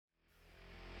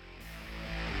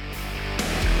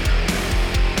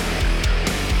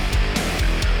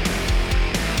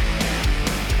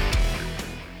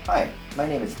My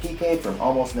name is PK from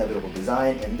Almost Inevitable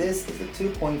Design, and this is the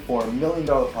 $2.4 million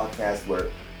podcast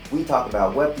where we talk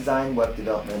about web design, web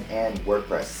development, and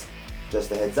WordPress.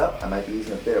 Just a heads up, I might be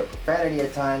using a bit of profanity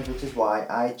at times, which is why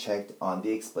I checked on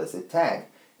the explicit tag.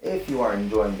 If you are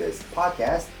enjoying this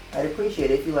podcast, I'd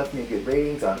appreciate it if you left me good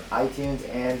ratings on iTunes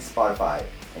and Spotify.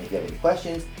 And if you have any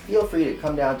questions, feel free to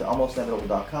come down to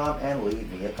almostinevitable.com and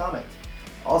leave me a comment.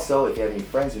 Also, if you have any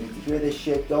friends who need to hear this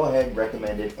shit, go ahead,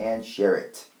 recommend it, and share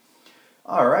it.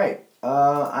 Alright,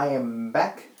 I am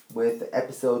back with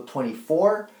episode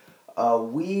 24.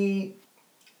 I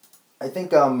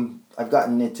think I've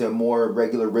gotten into a more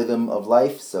regular rhythm of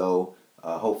life, so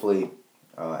hopefully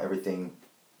everything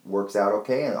works out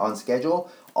okay and on schedule.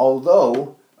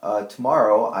 Although,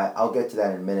 tomorrow, I'll get to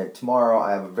that in a minute. Tomorrow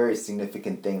I have a very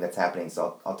significant thing that's happening,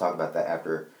 so I'll talk about that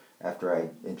after I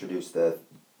introduce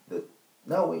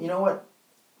No, you know what?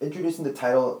 Introducing the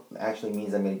title actually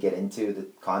means I'm going to get into the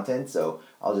content, so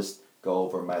I'll just go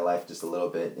over my life just a little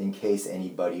bit in case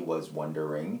anybody was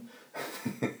wondering.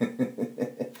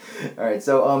 Alright,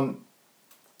 so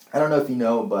I don't know if you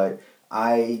know, but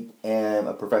I am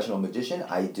a professional magician.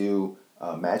 I do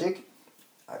magic,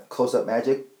 close-up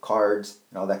magic, cards,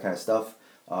 and all that kind of stuff.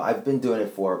 I've been doing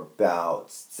it for about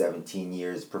 17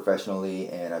 years professionally,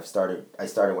 and I started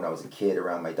when I was a kid,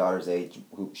 around my daughter's age.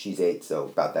 She's 8, so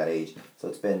about that age. So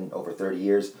it's been over 30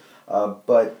 years.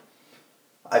 But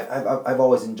I've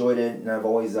always enjoyed it, and I've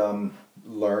always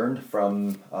learned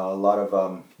from a lot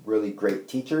of really great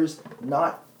teachers.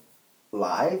 Not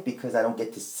live, because I don't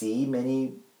get to see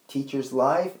many teachers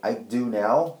live. I do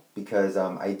now, because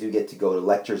I do get to go to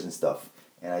lectures and stuff.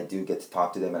 And I do get to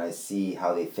talk to them, and I see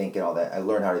how they think and all that. I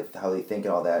learn how they think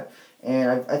and all that.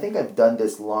 And I think I've done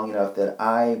this long enough that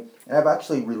I've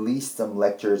actually released some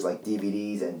lectures, like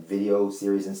DVDs and video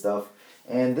series and stuff.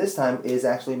 And this time is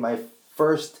actually my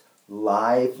first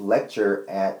live lecture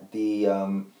at the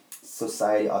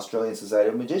Australian Society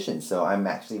of Magicians. So I'm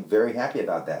actually very happy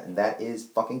about that. And that is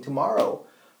fucking tomorrow.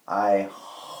 I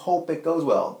hope it goes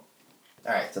well.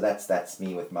 Alright, so that's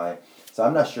me with my... So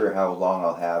I'm not sure how long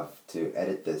I'll have to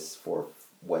edit this for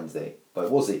Wednesday, but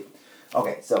we'll see.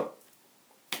 Okay, so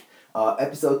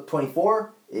episode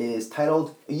 24 is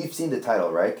titled... You've seen the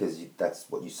title, right? Because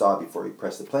that's what you saw before you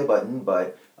pressed the play button,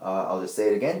 but I'll just say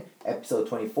it again. Episode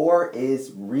 24 is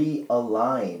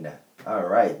Realign.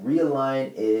 Alright,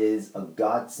 Realign is a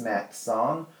Godsmack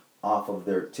song off of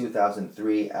their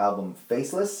 2003 album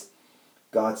Faceless.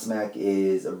 Godsmack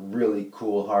is a really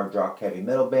cool hard rock heavy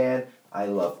metal band. I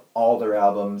love all their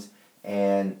albums,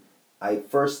 and I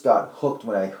first got hooked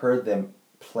when I heard them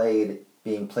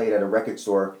being played at a record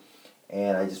store,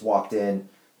 and I just walked in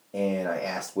and I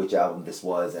asked which album this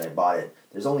was, and I bought it.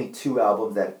 There's only 2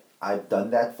 albums that I've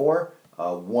done that for.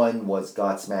 One was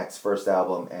Godsmack's first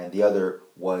album, and the other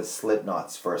was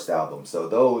Slipknot's first album. So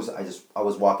those, I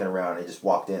was walking around, and I just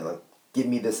walked in like, give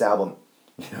me this album,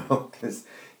 because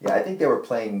yeah, I think they were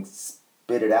playing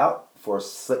Spit It Out for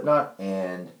Slipknot,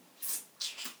 and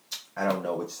I don't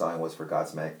know which song it was for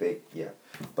Godsmack.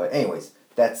 But anyways,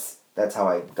 that's how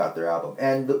I got their album.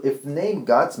 And if the name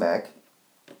Godsmack,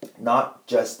 not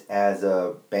just as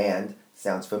a band,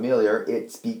 sounds familiar,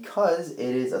 it's because it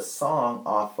is a song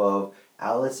off of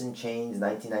Alice in Chains'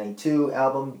 1992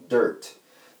 album Dirt.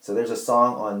 So there's a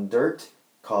song on Dirt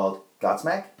called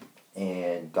Godsmack,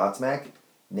 and Godsmack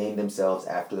named themselves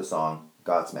after the song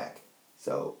Godsmack.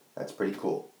 So that's pretty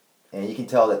cool. And you can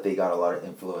tell that they got a lot of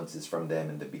influences from them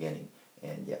in the beginning.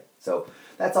 And yeah, so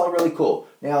that's all really cool.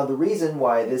 Now, the reason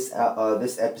why this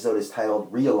episode is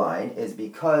titled Realign is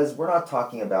because we're not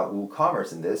talking about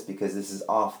WooCommerce in this, because this is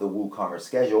off the WooCommerce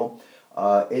schedule.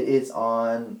 It is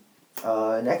on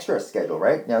an extra schedule,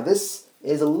 right? Now, this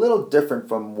is a little different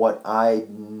from what I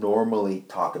normally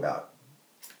talk about.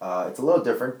 It's a little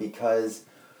different because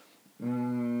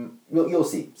you'll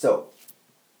see. So,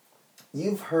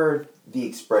 you've heard the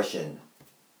expression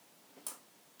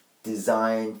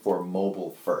design for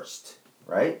mobile first,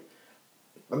 right?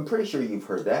 I'm pretty sure you've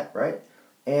heard that, right?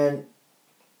 And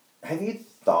have you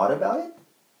thought about it?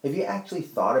 Have you actually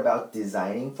thought about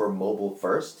designing for mobile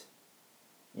first?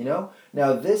 Now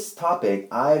this topic,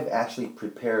 I've actually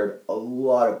prepared a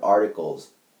lot of articles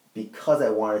because I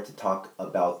wanted to talk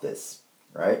about this,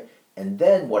 right? And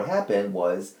then what happened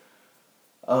was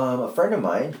a friend of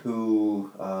mine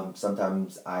who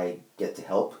sometimes I get to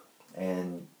help,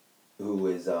 and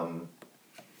who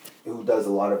does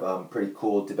a lot of pretty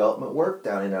cool development work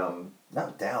down in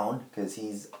not down, because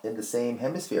he's in the same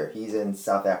hemisphere. He's in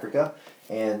South Africa,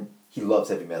 and he loves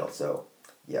heavy metal. So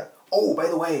yeah. Oh, by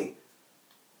the way,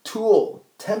 Tool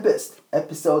Tempest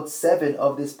episode 7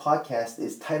 of this podcast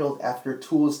is titled after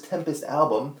Tool's Tempest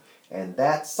album, and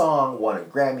that song won a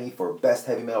Grammy for Best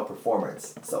Heavy Metal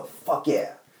Performance. So fuck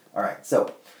yeah! All right,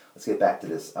 so let's get back to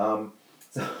this. So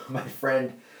my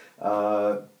friend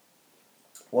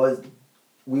was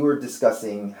we were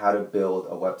discussing how to build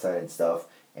a website and stuff,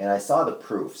 and I saw the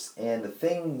proofs. And the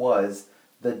thing was,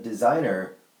 the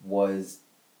designer was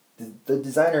the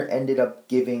designer ended up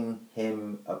giving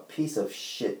him a piece of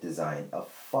shit design, a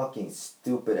fucking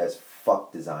stupid as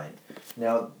fuck design.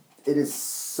 Now, it is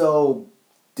so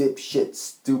dipshit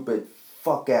stupid,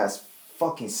 fuck ass,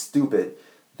 fucking stupid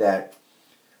that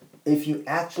if you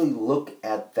actually look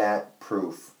at that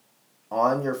proof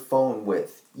on your phone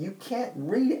you can't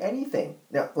read anything.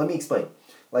 Now, let me explain.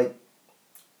 Like,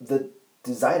 the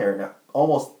designer, now,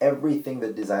 almost everything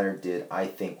the designer did, I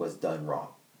think, was done wrong.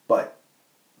 But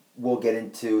we'll get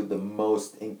into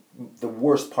the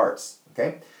worst parts,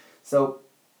 okay? So,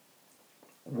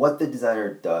 what the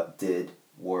designer did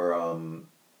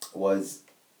was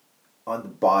on the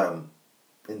bottom,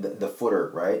 in the footer,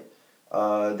 right?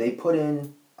 They put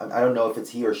in, I don't know if it's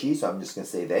he or she, so I'm just going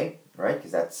to say they, right?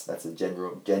 Because that's a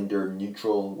gender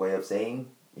neutral way of saying,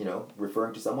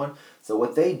 referring to someone. So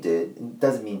what they did, it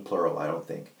doesn't mean plural, I don't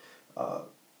think.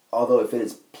 Although if it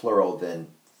is plural, then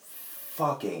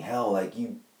fucking hell, like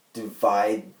you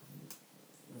divide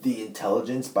the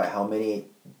intelligence by how many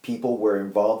people were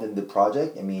involved in the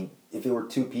project. I mean, if it were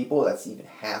 2 people, that's even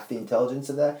half the intelligence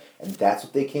of that, and that's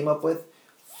what they came up with.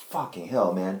 Fucking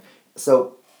hell, man.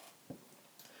 So,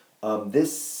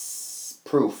 this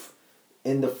proof,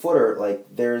 in the footer, like,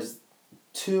 there's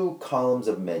 2 columns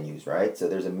of menus, right? So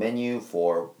there's a menu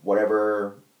for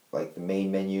whatever, like the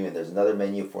main menu, and there's another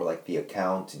menu for like the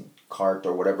account and cart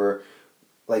or whatever.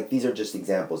 Like, these are just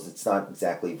examples. It's not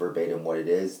exactly verbatim what it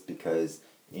is because,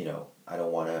 I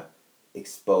don't want to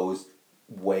expose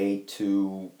way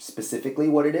too specifically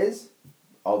what it is,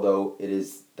 although it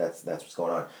is, that's what's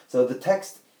going on. So the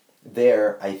text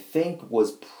there, I think,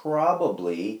 was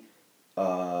probably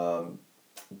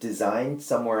designed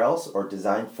somewhere else or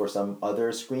designed for some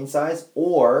other screen size,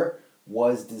 or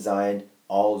was designed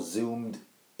all zoomed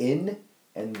in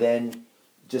and then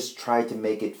just try to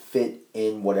make it fit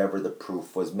in whatever the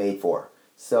proof was made for.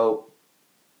 So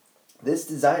this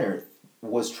designer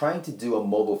was trying to do a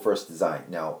mobile first design.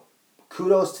 Now,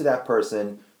 kudos to that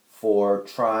person for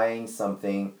trying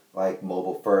something like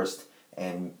mobile first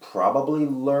and probably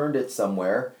learned it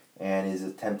somewhere and is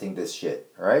attempting this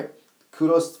shit, all right?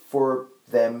 Kudos to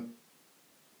them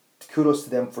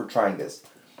for trying this.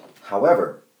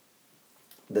 However,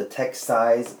 the text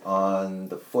size on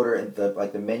the footer and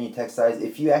the menu text size,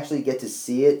 if you actually get to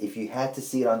see it, if you had to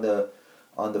see it on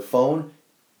the phone,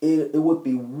 it would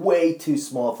be way too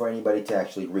small for anybody to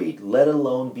actually read, let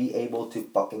alone be able to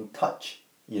fucking touch,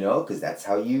 because that's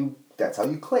how you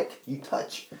click, you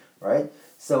touch, right?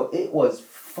 So it was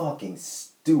fucking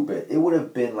stupid. It would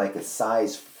have been like a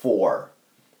size 4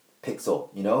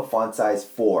 pixel, font size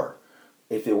 4,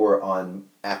 if it were on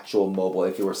actual mobile,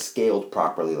 if it were scaled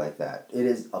properly like that. It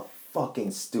is a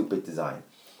fucking stupid design.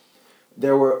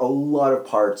 There were a lot of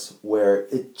parts where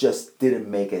it just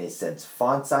didn't make any sense.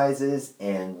 Font sizes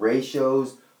and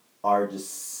ratios are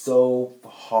just so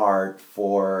hard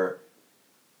for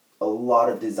a lot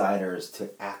of designers to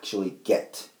actually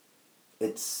get.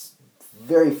 It's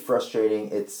very frustrating,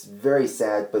 it's very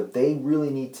sad, but they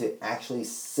really need to actually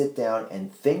sit down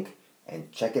and think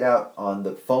and check it out on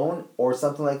the phone or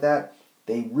something like that.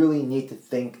 They really need to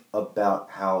think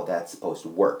about how that's supposed to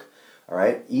work. All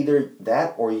right, either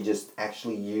that or you just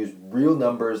actually use real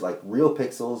numbers, like real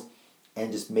pixels,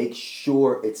 and just make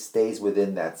sure it stays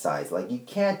within that size. Like, you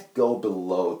can't go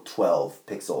below 12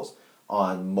 pixels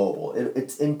on mobile.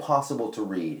 It's impossible to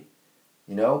read,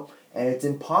 and it's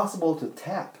impossible to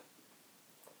tap.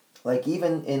 Like,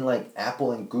 even in like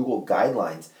Apple and Google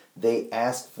guidelines, they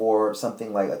ask for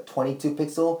something like a 22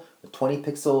 pixel, a 20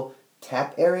 pixel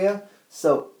tap area.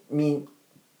 So, I mean,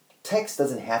 text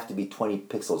doesn't have to be 20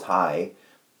 pixels high,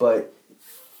 but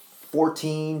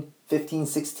 14, 15,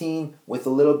 16 with a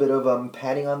little bit of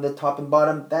padding on the top and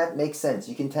bottom, that makes sense.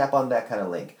 You can tap on that kind of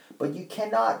link. But you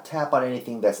cannot tap on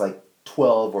anything that's like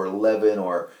 12 or 11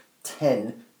 or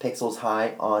 10 pixels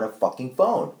high on a fucking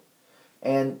phone.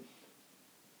 And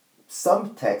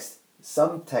some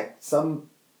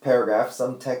paragraphs,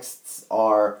 some texts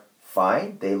are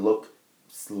fine. They look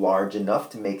large enough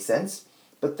to make sense.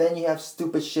 But then you have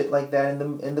stupid shit like that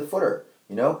in the footer,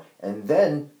 And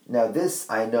then, now this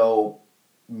I know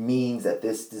means that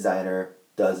this designer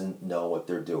doesn't know what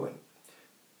they're doing.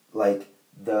 Like,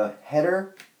 the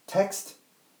header text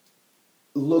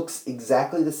looks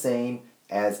exactly the same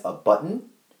as a button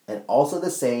and also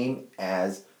the same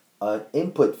as an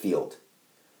input field.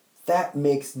 That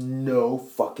makes no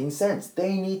fucking sense.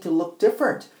 They need to look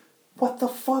different. What the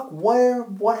fuck?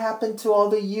 What happened to all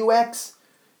the UX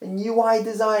and UI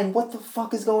design? What the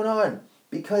fuck is going on?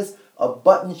 Because a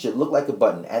button should look like a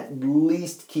button. At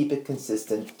least keep it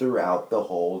consistent throughout the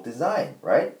whole design,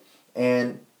 right?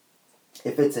 And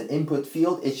if it's an input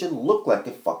field, it should look like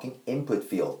a fucking input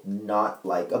field, not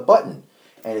like a button.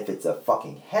 And if it's a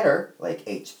fucking header, like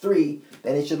H3,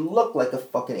 then it should look like a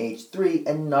fucking H3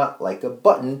 and not like a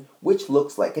button, which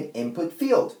looks like an input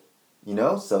field. You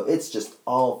know? So it's just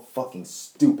all fucking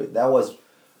stupid. That was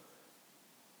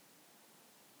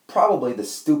probably the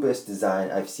stupidest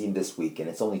design I've seen this week, and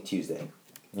it's only Tuesday.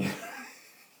 You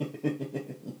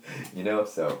know?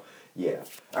 So, yeah.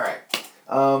 Alright.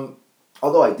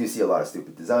 Although I do see a lot of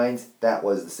stupid designs, that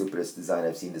was the stupidest design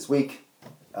I've seen this week.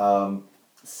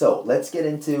 So let's get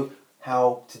into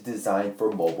how to design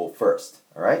for mobile first.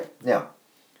 All right? Now,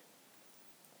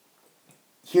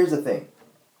 here's the thing.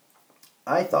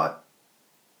 I've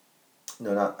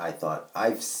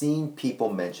seen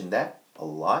people mention that a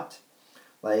lot.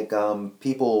 Like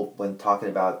people, when talking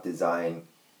about design,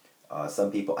 some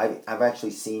people, I've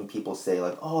actually seen people say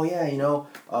like, oh yeah,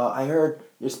 I heard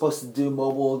you're supposed to do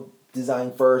mobile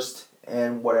design first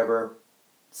and whatever,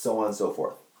 so on and so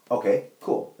forth. Okay,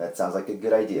 cool. That sounds like a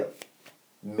good idea.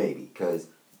 Maybe, because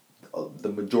the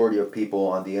majority of people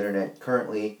on the internet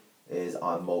currently is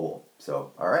on mobile.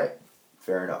 So, alright,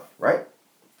 fair enough, right?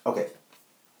 Okay.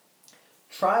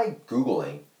 Try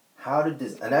Googling how to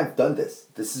design, and I've done this.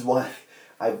 This is why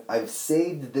I've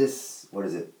saved this, what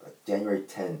is it, January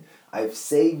 10. I've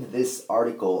saved this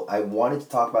article. I wanted to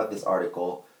talk about this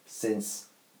article since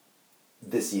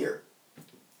this year.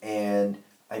 And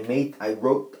I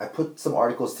put some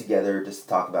articles together just to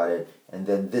talk about it, and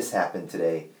then this happened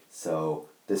today, so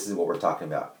this is what we're talking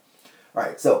about.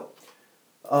 Alright, so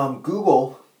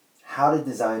Google how to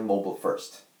design mobile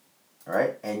first.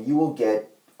 Alright, and you will get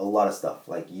a lot of stuff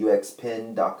like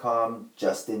uxpin.com,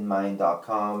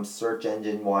 justinmind.com,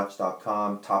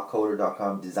 searchenginewatch.com,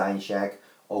 topcoder.com, Design Shack,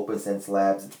 OpenSense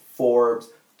Labs,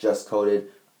 Forbes, Just Coded.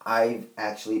 I've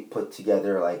actually put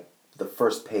together like the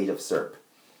first page of SERP.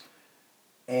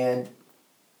 And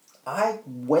I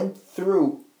went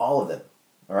through all of them.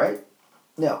 All right?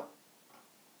 Now,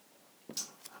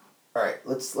 all right,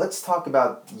 let's talk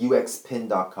about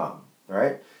uxpin.com. All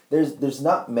right? There's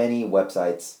not many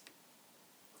websites.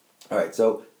 All right,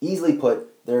 so easily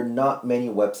put, there are not many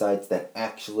websites that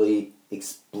actually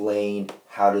explain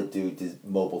how to do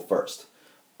mobile first.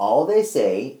 All they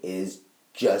say is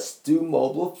just do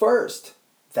mobile first.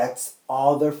 That's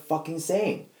all they're fucking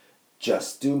saying.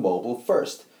 Just do mobile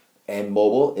first. And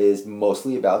mobile is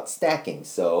mostly about stacking.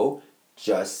 So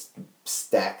just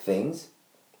stack things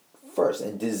first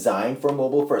and design for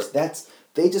mobile first.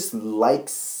 They just like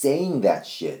saying that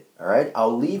shit. Alright?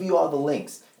 I'll leave you all the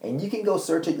links and you can go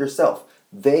search it yourself.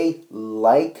 They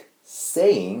like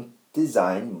saying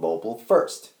design mobile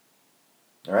first.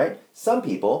 Alright? Some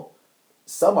people,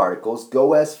 some articles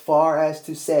go as far as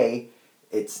to say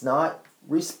it's not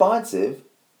responsive.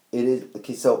 It is,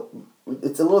 okay, so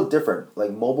it's a little different.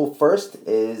 Like mobile first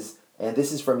is, and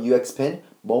this is from UXPin,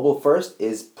 mobile first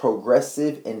is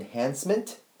progressive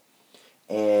enhancement,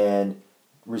 and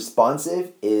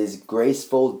responsive is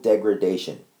graceful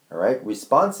degradation. All right,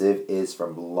 responsive is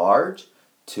from large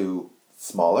to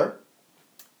smaller,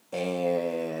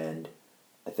 and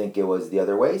I think it was the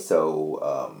other way.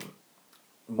 So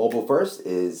mobile first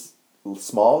is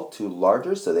small to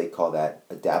larger, so they call that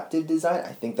adaptive design.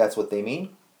 I think that's what they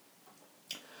mean.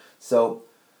 So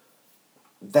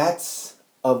that's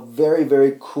a very,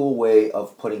 very cool way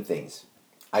of putting things.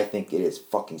 I think it is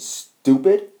fucking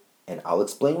stupid, and I'll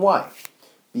explain why.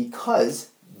 Because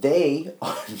they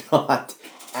are not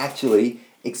actually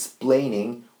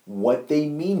explaining what they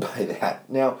mean by that.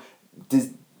 Now,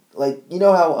 you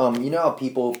know how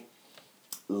people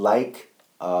like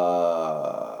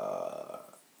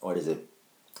what is it?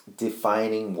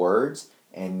 Defining words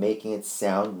and making it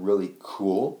sound really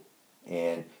cool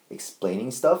and explaining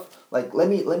stuff. Like let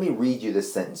me read you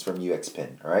this sentence from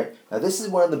UXPin. All right. Now this is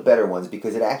one of the better ones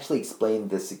because it actually explained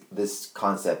this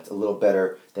concept a little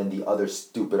better than the other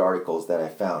stupid articles that I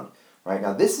found. Right.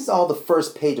 Now this is all the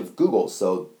first page of Google,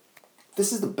 so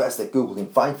this is the best that Google can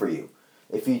find for you.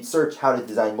 If you search how to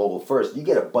design mobile first, you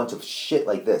get a bunch of shit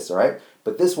like this. All right.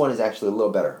 But this one is actually a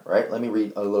little better. All right. Let me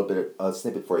read a little bit of a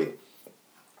snippet for you.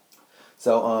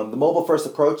 So the mobile first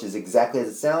approach is exactly as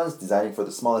it sounds, designing for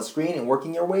the smallest screen and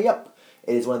working your way up.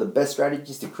 It is one of the best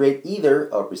strategies to create either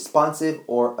a responsive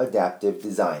or adaptive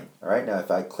design. All right, now if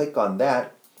I click on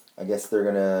that, I guess they're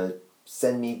going to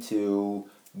send me to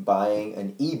buying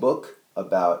an ebook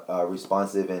about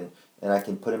responsive, and I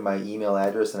can put in my email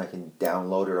address and I can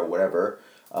download it or whatever.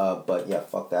 But yeah,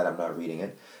 fuck that. I'm not reading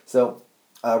it. So,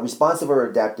 responsive or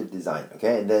adaptive design.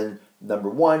 Okay, and then number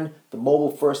one, the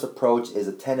mobile first approach is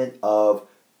a tenet of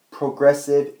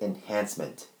progressive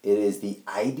enhancement. It is the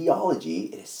ideology.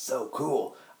 It is so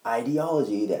cool.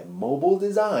 Ideology that mobile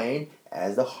design,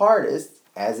 as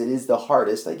it is the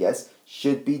hardest, I guess,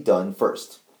 should be done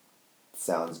first.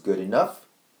 Sounds good enough?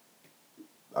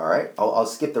 All right, I'll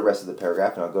skip the rest of the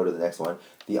paragraph and I'll go to the next one.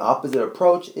 The opposite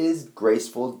approach is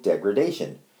graceful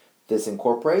degradation. This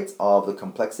incorporates all of the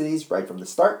complexities right from the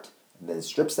start and then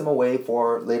strips them away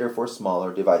for later for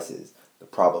smaller devices. The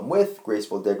problem with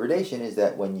graceful degradation is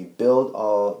that when you build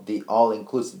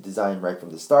all-inclusive design right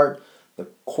from the start, the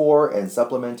core and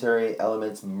supplementary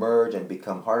elements merge and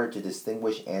become harder to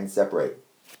distinguish and separate,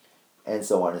 and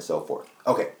so on and so forth.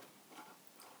 Okay,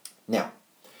 now,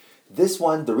 this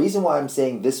one, the reason why I'm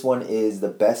saying this one is the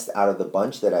best out of the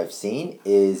bunch that I've seen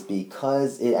is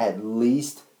because it at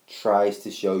least tries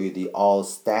to show you the all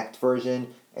stacked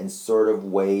version and sort of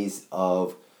ways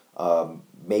of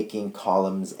making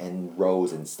columns and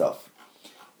rows and stuff.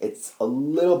 It's a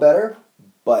little better,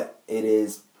 but it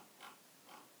is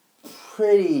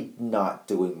pretty not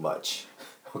doing much.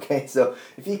 Okay, so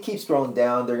if you keep scrolling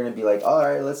down, they're gonna be like, all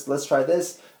right, let's try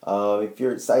this. If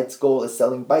your site's goal is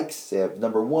selling bikes, you have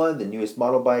number one, the newest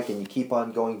model bike, and you keep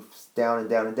on going down and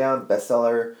down and down.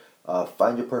 Bestseller,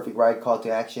 find your perfect ride, call to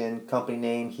action, company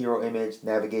name, hero image,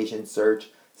 navigation, search,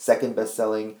 second best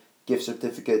selling, gift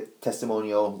certificate,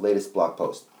 testimonial, latest blog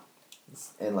post,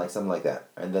 and like something like that.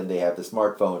 And then they have the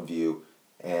smartphone view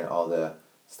and all the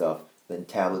stuff. Then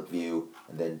tablet view,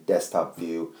 and then desktop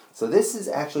view. So this is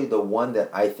actually the one that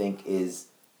I think is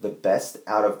the best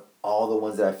out of all the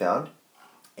ones that I found,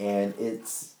 and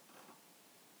it's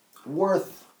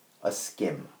worth a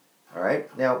skim. All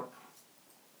right, now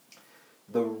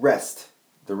the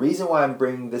reason why I'm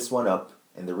bringing this one up,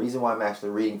 and the reason why I'm actually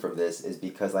reading from this is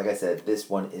because, like I said, this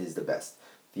one is the best.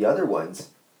 The other ones,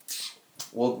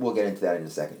 we'll get into that in a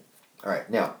second. All right,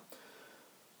 now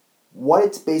what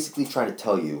it's basically trying to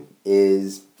tell you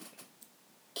is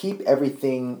keep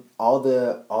everything, all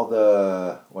the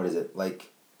what is it,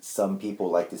 like some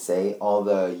people like to say, all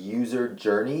the user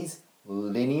journeys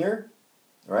linear,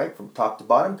 right, from top to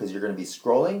bottom, because you're going to be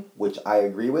scrolling, which I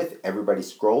agree with. Everybody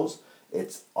scrolls.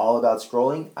 It's all about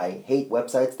scrolling. I hate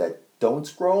websites that don't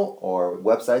scroll or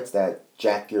websites that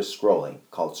jack your scrolling,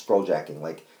 called scroll jacking,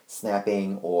 like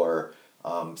snapping or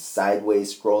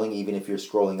sideways scrolling, even if you're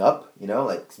scrolling up,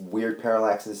 like weird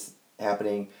parallaxes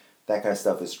happening. That kind of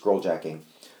stuff is scroll jacking.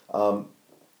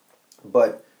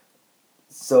 But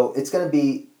so it's going to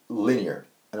be linear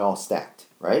and all stacked,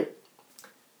 right?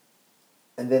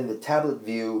 And then the tablet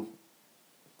view,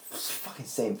 fucking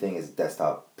same thing as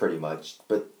desktop pretty much.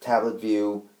 But tablet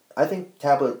view, I think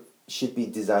tablet should be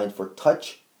designed for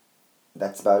touch.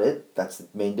 That's about it. That's the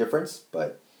main difference.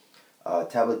 But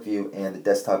tablet view and the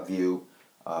desktop view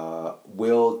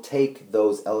will take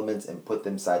those elements and put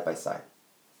them side by side.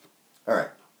 All right.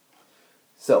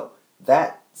 So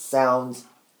that sounds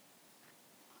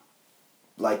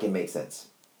like it makes sense.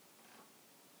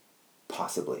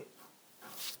 Possibly.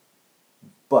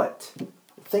 But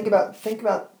think about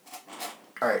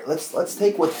all right, let's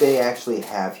take what they actually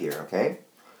have here, okay?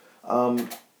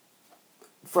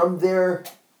 From their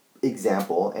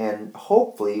example, and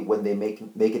hopefully when they make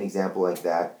an example like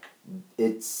that,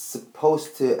 it's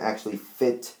supposed to actually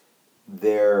fit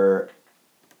their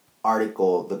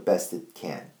article the best it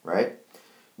can, right?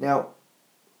 Now,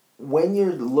 when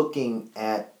you're looking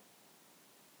at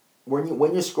when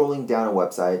you're scrolling down a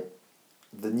website,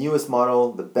 the newest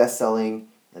model, the best selling,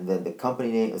 and then the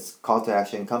company name, is call to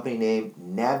action, company name,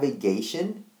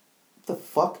 navigation, what the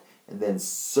fuck, and then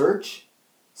search.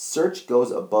 Search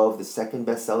goes above the second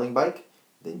best selling bike,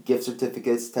 then gift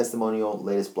certificates, testimonial,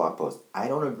 latest blog post. I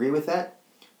don't agree with that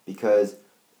because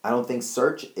I don't think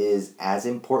search is as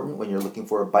important when you're looking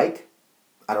for a bike.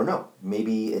 I don't know.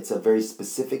 Maybe it's a very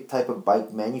specific type of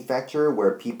bike manufacturer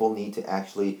where people need to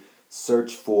actually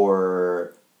search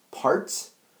for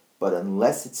parts. But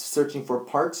unless it's searching for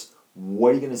parts, what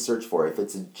are you going to search for? If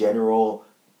it's a general,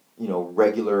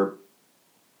 regular,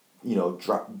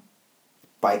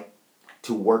 bike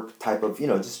to work type of,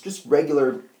 just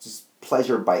regular, just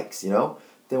pleasure bikes,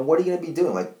 then what are you going to be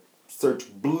doing? Like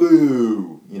search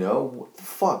blue, what the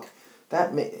fuck?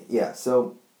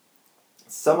 So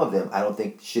some of them I don't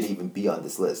think should even be on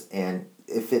this list. And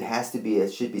if it has to be,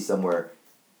 it should be somewhere,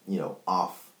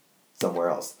 off somewhere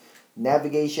else.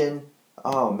 Navigation,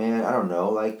 oh man, I don't know.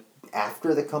 Like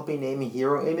after the company name and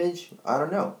hero image, I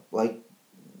don't know. Like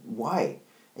why?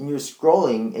 and you're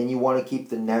scrolling and you want to keep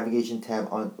the navigation tab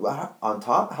on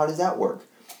top, how does that work?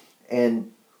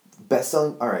 And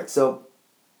best-selling, all right, so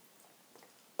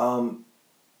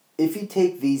if you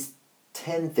take these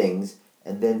 10 things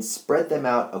and then spread them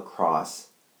out across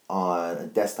on a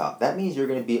desktop, that means you're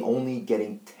going to be only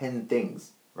getting 10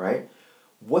 things, right?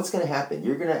 What's going to happen?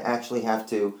 You're going to actually have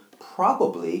to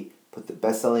probably put the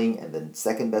best-selling and the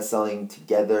second best-selling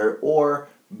together, or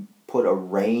put a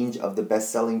range of the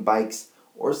best-selling bikes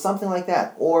or something like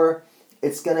that. Or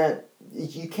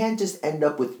you can't just end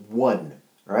up with one,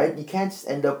 right? You can't just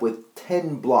end up with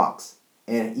 10 blocks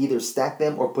and either stack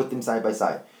them or put them side by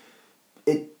side.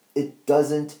 It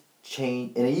doesn't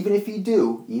change, and even if you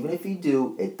do,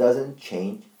 it doesn't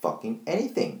change fucking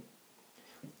anything.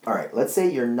 Alright, let's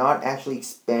say you're not actually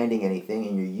expanding anything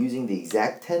and you're using the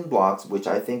exact 10 blocks, which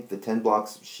I think the 10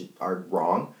 blocks are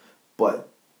wrong, but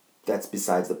that's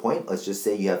besides the point. Let's just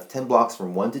say you have 10 blocks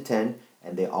from 1 to 10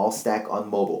 and they all stack on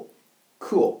mobile.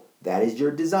 Cool, that is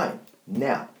your design.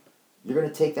 Now, you're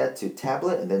going to take that to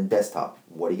tablet and then desktop.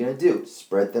 What are you going to do?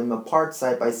 Spread them apart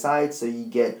side by side so you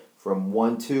get from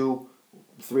 1, 2,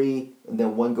 3, and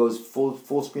then one goes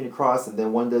full screen across, and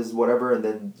then one does whatever, and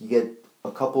then you get a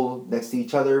couple next to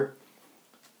each other.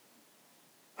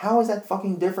 How is that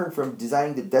fucking different from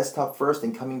designing the desktop first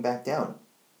and coming back down?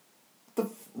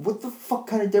 What the fuck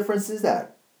kind of difference is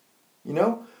that? You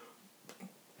know?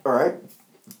 Alright?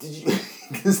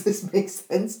 Does this make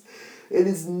sense? It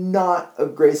is not a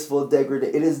graceful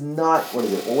degradation. It is not, what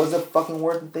is it? What was the fucking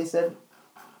word that they said?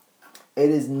 It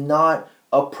is not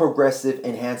a progressive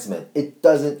enhancement. It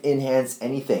doesn't enhance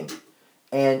anything.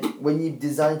 And when you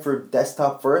design for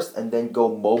desktop first and then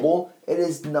go mobile, it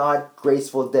is not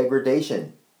graceful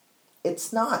degradation.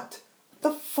 It's not.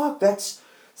 The fuck?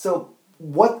 So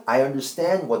what I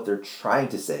understand what they're trying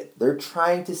to say. They're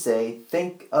trying to say,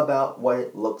 think about what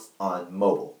it looks on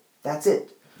mobile. That's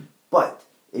it. But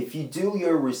if you do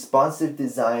your responsive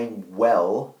design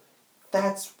well,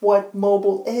 that's what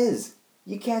mobile is.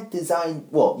 You can't design,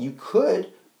 well, you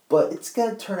could, but it's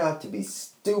going to turn out to be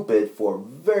stupid for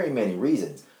very many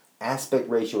reasons. Aspect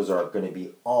ratios are going to be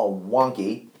all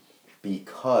wonky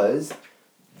because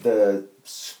the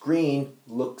screen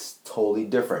looks totally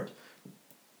different.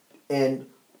 And,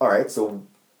 alright, so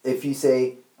if you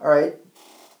say, alright,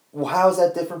 well, how is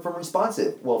that different from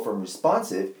responsive? Well, from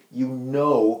responsive, you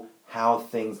know how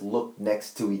things look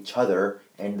next to each other,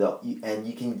 and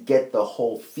you can get the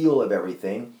whole feel of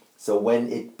everything. So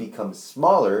when it becomes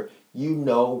smaller, you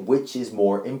know which is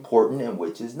more important and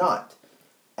which is not.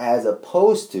 As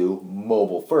opposed to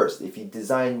mobile first. If you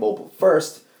design mobile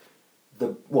first,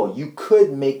 you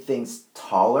could make things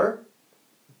taller,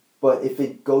 but if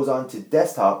it goes on to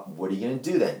desktop, what are you going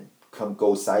to do then?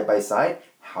 Go side by side?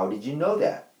 How did you know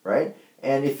that, right?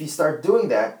 And if you start doing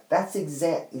that,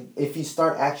 if you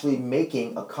start actually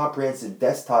making a comprehensive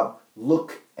desktop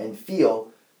look and feel,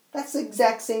 that's the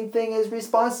exact same thing as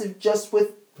responsive, just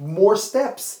with more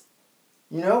steps,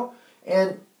 you know?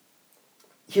 And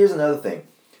here's another thing.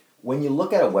 When you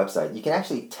look at a website, you can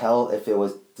actually tell if it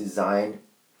was designed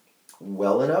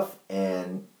well enough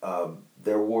and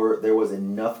there was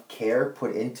enough care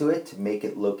put into it to make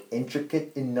it look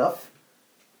intricate enough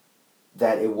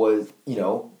that it was,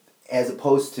 as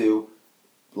opposed to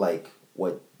like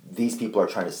what these people are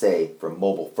trying to say from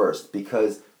mobile first.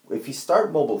 Because if you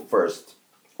start mobile first,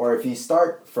 or if you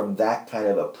start from that kind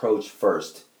of approach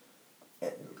first,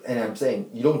 and I'm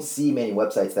saying you don't see many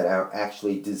websites that are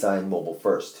actually designed mobile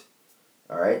first,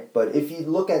 all right? But if you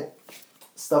look at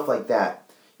stuff like that,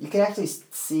 you can actually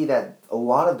see that a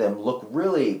lot of them look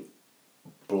really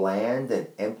bland and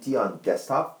empty on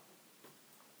desktop.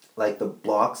 Like the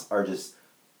blocks are just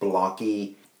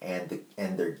blocky and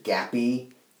they're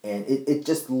gappy, and it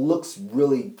just looks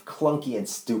really clunky and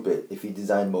stupid if you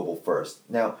design mobile first.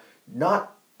 Now,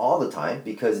 not all the time,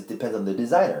 because it depends on the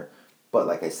designer. But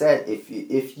like I said, if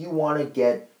you want to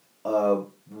get a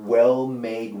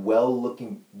well-made,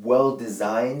 well-looking,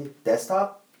 well-designed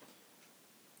desktop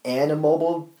and a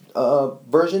mobile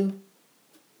version,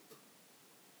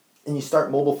 and you start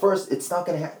mobile first, it's not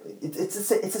gonna it's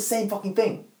the same fucking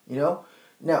thing, you know.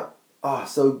 Now,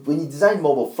 so when you design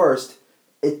mobile first,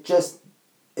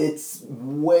 it's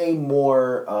way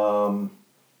more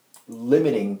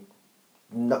limiting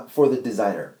for the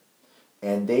designer,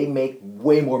 and they make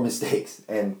way more mistakes.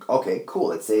 And okay, cool,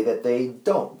 let's say that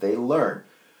they learn,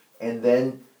 and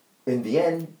then in the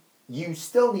end you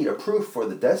still need a proof for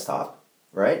the desktop,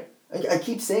 right? I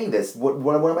keep saying this. What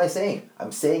am I saying?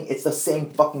 I'm saying it's the same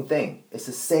fucking thing. It's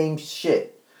the same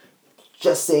shit.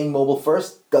 Just saying mobile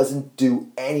first doesn't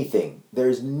do anything.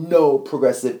 There's no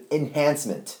progressive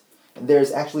enhancement. And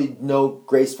there's actually no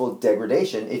graceful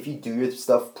degradation if you do your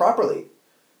stuff properly.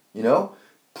 You know?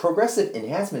 Progressive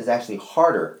enhancement is actually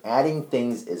harder. Adding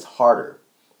things is harder.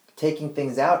 Taking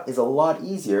things out is a lot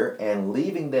easier, and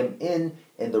leaving them in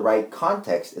the right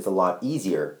context is a lot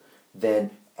easier than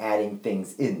adding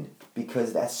things in,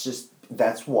 because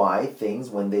that's why things,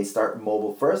 when they start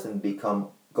mobile first and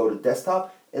go to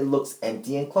desktop, it looks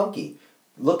empty and clunky.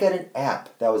 Look at an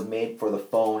app that was made for the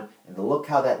phone and look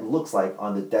how that looks like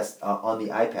on the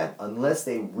iPad. Unless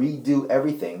they redo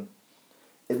everything,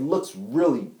 it looks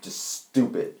really just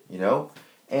stupid, you know?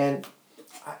 And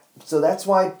so that's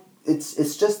why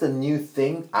it's just a new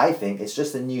thing. I think it's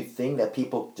just a new thing that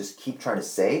people just keep trying to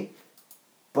say,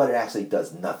 but it actually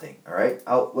does nothing. All right,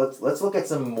 let's look at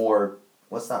some more.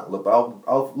 Let's not look. But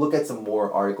I'll look at some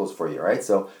more articles for you. All right,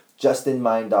 so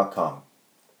justinmind.com,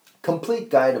 complete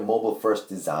guide to mobile first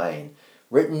design,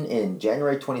 written in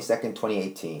January 22nd,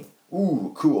 2018.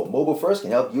 Ooh, cool. Mobile first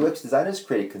can help UX designers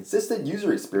create a consistent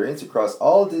user experience across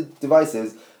all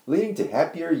devices, leading to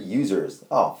happier users.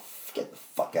 Oh, get the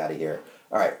fuck out of here.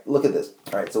 All right, look at this.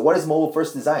 All right, so what is mobile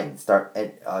first design? Start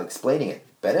explaining it.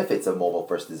 Benefits of mobile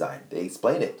first design. They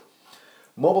explain it.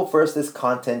 Mobile first is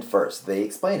content first. They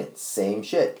explain it. Same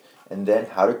shit. And then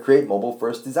how to create mobile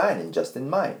first design in Justin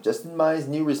Mind. Justin Mind's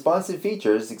new responsive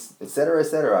features, etc.,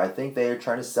 etc. I think they are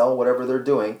trying to sell whatever they're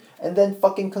doing. And then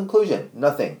fucking conclusion.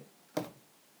 Nothing.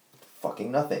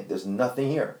 Fucking nothing. There's nothing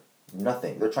here.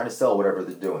 Nothing. They're trying to sell whatever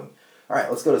they're doing. All right,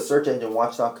 let's go to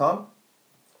searchenginewatch.com.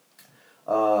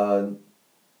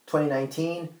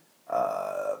 2019,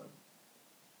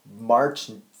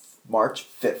 March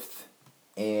 5th.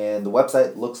 And the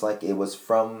website looks like it was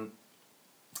from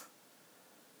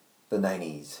the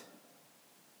 90s.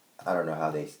 I don't know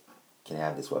how they can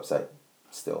have this website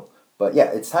still. But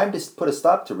yeah, it's time to put a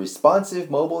stop to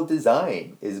responsive mobile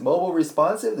design. Is mobile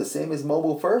responsive the same as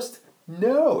mobile first?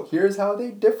 No, here's how they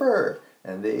differ.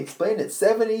 And they explain it.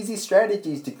 7 easy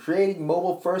strategies to creating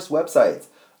mobile first websites.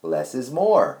 Less is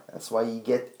more. That's why you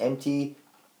get empty,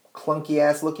 clunky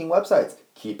ass looking websites.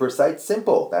 Keep your site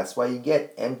simple. That's why you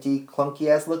get empty, clunky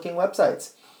ass looking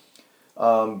websites.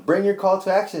 Bring your call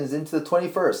to actions into the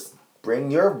 21st.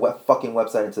 Bring your fucking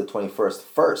website into the 21st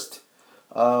first.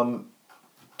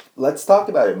 Let's talk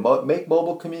about it. Make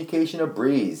mobile communication a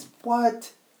breeze.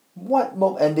 What?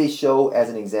 And they show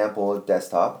as an example a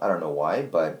desktop. I don't know why,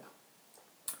 but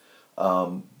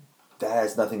that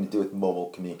has nothing to do with mobile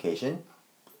communication.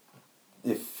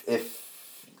 If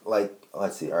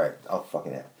let's see. All right, I'll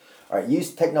fucking add. All right,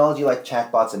 use technology like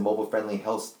chatbots and mobile-friendly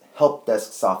help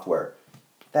desk software.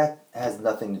 That has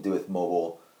nothing to do with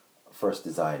mobile first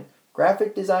design.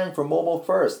 Graphic design for mobile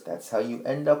first. That's how you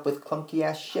end up with clunky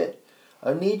ass shit.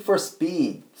 A need for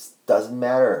speed. Doesn't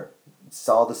matter. It's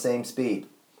all the same speed.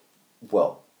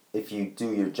 Well, if you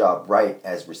do your job right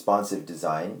as responsive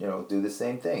design, do the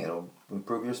same thing. It'll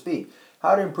improve your speed.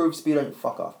 How to improve speed on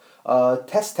fuck off.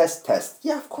 Test.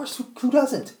 Yeah, of course, who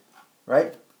doesn't?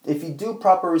 Right? If you do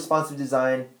proper responsive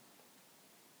design,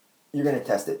 you're going to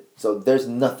test it. So there's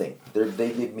nothing.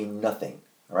 They give me nothing.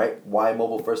 All right? Why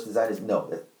mobile first design is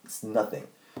no. It's nothing.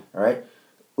 All right?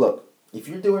 Look, if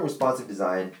you're doing responsive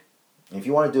design, if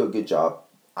you want to do a good job,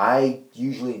 I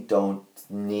usually don't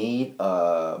need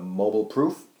mobile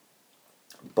proof.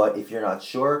 But if you're not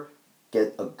sure,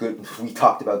 get a good... We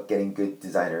talked about getting good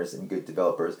designers and good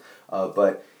developers.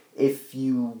 But if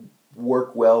you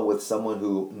work well with someone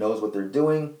who knows what they're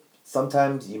doing,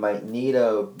 sometimes you might need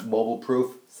a mobile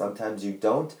proof, sometimes you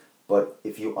don't. But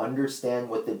if you understand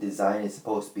what the design is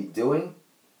supposed to be doing,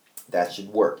 that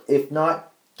should work. If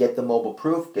not, get the mobile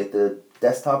proof, get the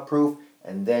desktop proof,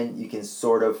 and then you can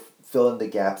sort of fill in the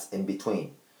gaps in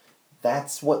between.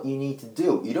 That's what you need to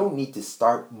do. You don't need to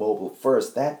start mobile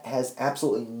first. That has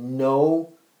absolutely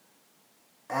no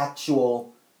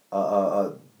actual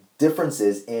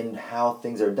differences in how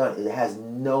things are done. It has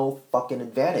no fucking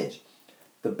advantage.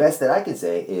 The best that I can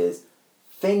say is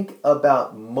think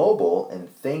about mobile and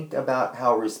think about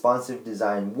how responsive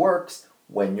design works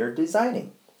when you're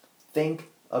designing. Think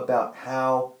about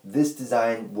how this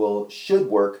design should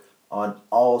work on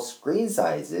all screen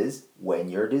sizes when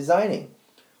you're designing.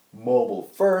 Mobile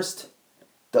first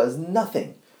does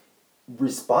nothing.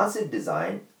 Responsive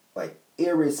design, like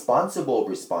irresponsible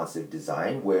responsive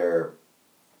design, where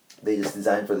they just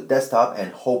design for the desktop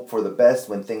and hope for the best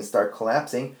when things start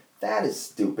collapsing, that is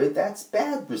stupid. That's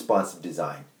bad responsive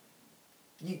design.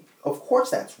 Of course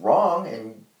that's wrong,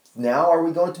 and now are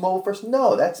we going to mobile first?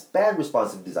 No, that's bad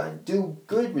responsive design. Do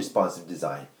good responsive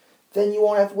design. Then you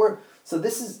won't have to work. So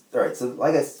this is, all right, so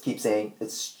like I keep saying,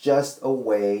 it's just a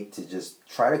way to just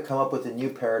try to come up with a new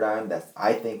paradigm that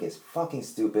I think is fucking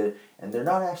stupid, and they're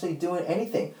not actually doing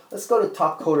anything. Let's go to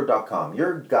topcoder.com,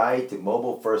 your guide to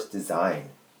mobile first design.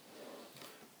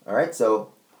 All right,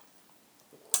 so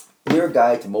your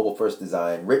guide to mobile first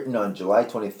design, written on July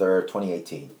 23rd,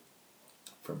 2018,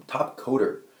 from Top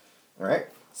Coder. All right,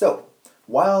 so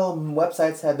while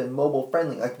websites have been mobile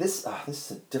friendly, like this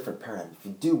is a different paradigm. If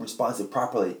you do responsive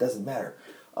properly, it doesn't matter.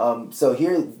 So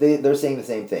here they're saying the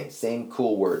same thing, same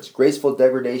cool words: graceful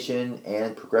degradation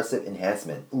and progressive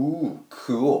enhancement. Ooh,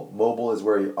 cool. Mobile is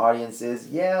where your audience is.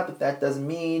 Yeah, but that doesn't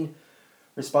mean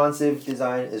responsive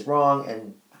design is wrong.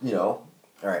 And all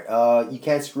right. You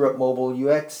can't screw up mobile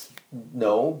UX.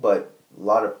 No, but a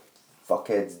lot of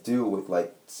fuckheads do with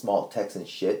like small text and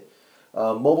shit.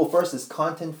 Mobile first is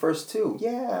content first too.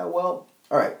 Yeah, well,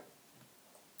 all right.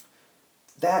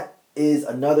 That is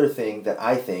another thing that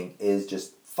I think is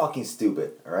just fucking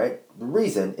stupid, all right? The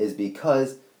reason is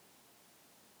because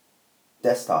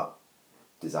desktop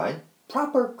design,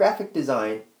 proper graphic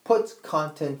design, puts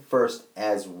content first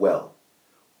as well.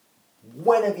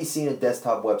 When have you seen a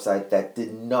desktop website that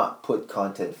did not put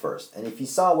content first? And if you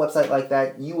saw a website like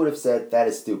that, you would have said that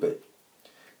is stupid.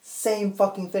 Same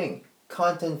fucking thing.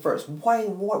 Content first. Why?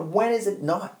 When is it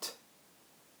not?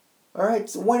 All right.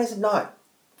 So when is it not?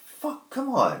 Fuck.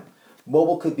 Come on.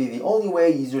 Mobile could be the only way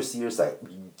users see your site.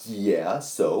 Yeah.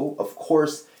 So of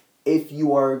course, if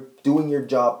you are doing your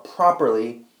job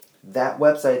properly, that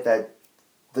website that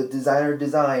the designer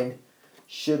designed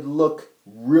should look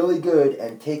really good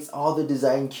and takes all the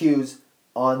design cues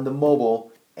on the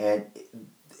mobile, and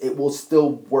it will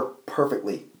still work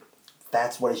perfectly.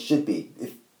 That's what it should be.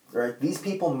 Right? These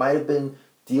people might have been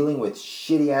dealing with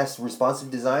shitty ass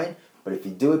responsive design, but if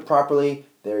you do it properly,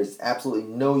 there's absolutely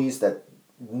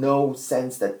no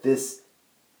sense that this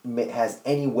has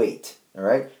any weight. All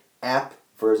right, app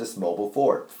versus mobile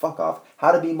forward. Fuck off.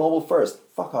 How to be mobile first.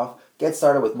 Fuck off. Get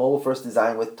started with mobile first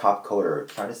design with Top Coder.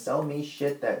 Trying to sell me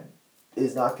shit that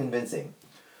is not convincing.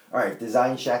 All right,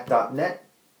 designshack.net.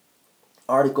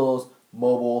 Articles,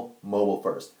 mobile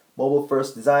first. Mobile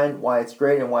first design, why it's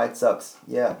great and why it sucks.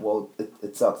 Yeah, well,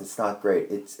 it sucks. It's not great.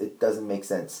 It doesn't make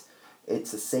sense.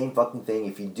 It's the same fucking thing.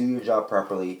 If you do your job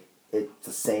properly, it's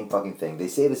the same fucking thing. They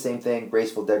say the same thing,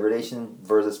 graceful degradation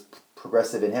versus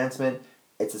progressive enhancement.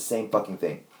 It's the same fucking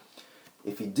thing.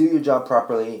 If you do your job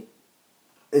properly,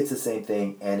 it's the same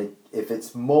thing. And if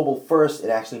it's mobile first, it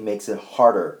actually makes it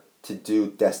harder to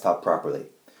do desktop properly.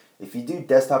 If you do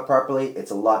desktop properly,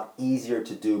 it's a lot easier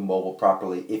to do mobile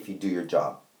properly if you do your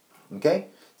job. Okay?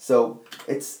 So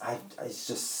it's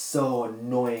just so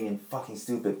annoying and fucking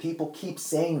stupid. People keep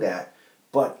saying that,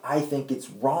 but I think it's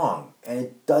wrong and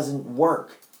it doesn't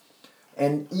work.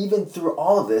 And even through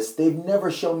all of this, they've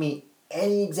never shown me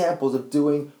any examples of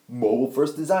doing mobile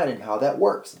first design and how that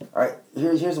works. All right,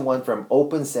 here's one from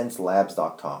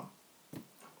OpenSenseLabs.com,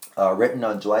 written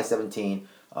on July 17,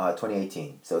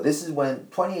 2018. So this is when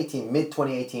 2018, mid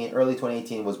 2018, early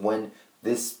 2018 was when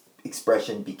this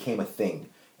expression became a thing,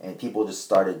 and people just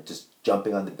started just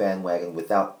jumping on the bandwagon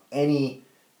without any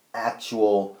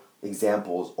actual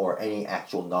examples or any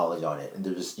actual knowledge on it, and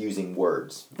they're just using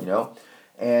words,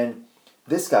 And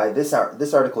this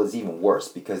article is even worse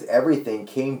because everything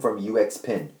came from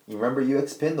UXPin. You remember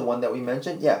UXPin, the one that we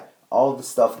mentioned? Yeah, all the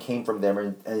stuff came from them,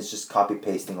 and it's just copy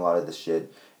pasting a lot of the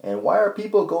shit. And why are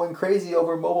people going crazy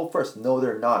over mobile first? No,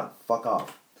 they're not. Fuck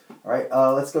off. All right,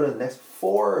 let's go to the next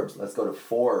Forbes. Let's go to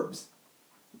Forbes.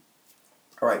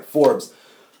 All right, Forbes.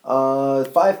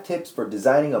 5 tips for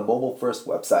designing a mobile first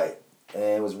website. And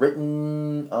it was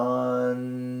written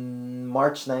on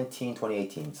March 19,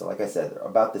 2018. So like I said,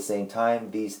 about the same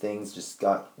time, these things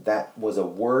that was a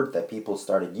word that people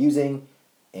started using,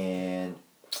 and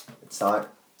it's not,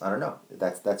 I don't know.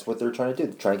 That's what they're trying to do.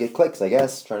 They're trying to get clicks, I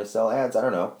guess, trying to sell ads, I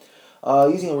don't know.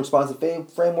 Using a responsive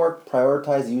framework,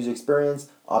 prioritize the user experience,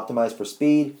 optimize for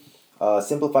speed,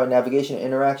 simplify navigation and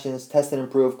interactions, test and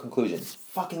improve, conclusions.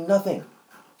 Fucking nothing.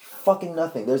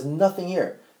 There's nothing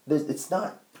here. It's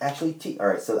not actually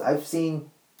Alright, so I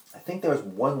think there was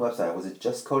one website. Was it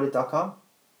justcoded.com?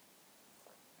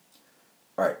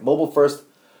 Alright, mobile first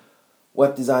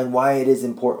web design, why is it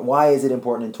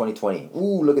important in 2020?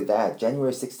 Ooh, look at that.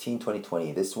 January 16,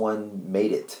 2020. This one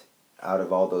made it out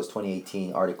of all those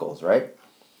 2018 articles, right?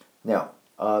 Now,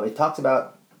 it talks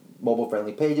about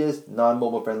mobile-friendly pages,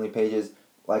 non-mobile-friendly pages.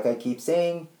 Like I keep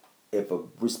saying, if a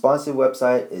responsive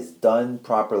website is done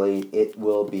properly, it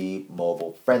will be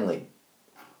mobile-friendly.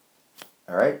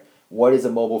 All right? What is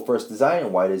a mobile-first design,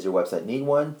 and why does your website need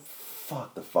one?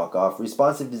 fuck the fuck off.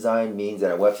 Responsive design means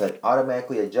that a website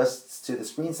automatically adjusts to the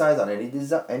screen size on any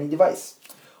device.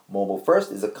 Mobile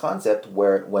first is a concept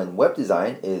where when web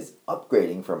design is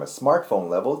upgrading from a smartphone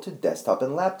level to desktop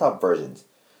and laptop versions.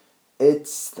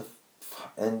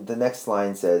 And the next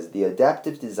line says, the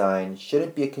adaptive design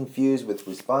shouldn't be confused with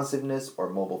responsiveness or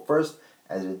mobile first,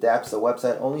 as it adapts a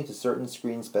website only to certain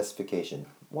screen specification.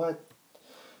 What?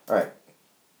 Alright.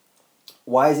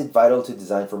 Why is it vital to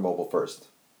design for mobile first?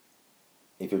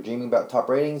 If you're dreaming about top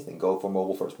ratings, then go for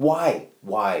mobile first. Why?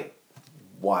 What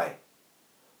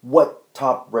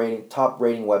top rating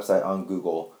website on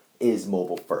Google is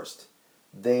mobile first?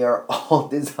 They are all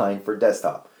designed for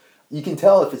desktop. You can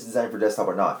tell if it's designed for desktop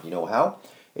or not. You know how?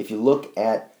 If you look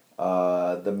at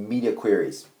the media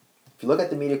queries. If you look at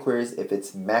the media queries, if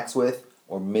it's max width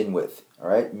or min width, all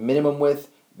right? Minimum width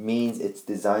means it's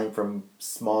designed from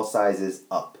small sizes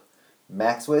up.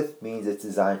 Max width means it's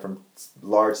designed from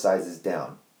large sizes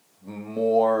down.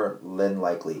 More than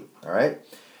likely, all right?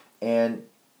 And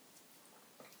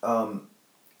the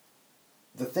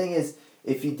thing is,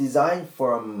 if you design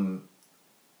from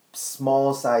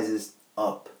small sizes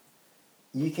up,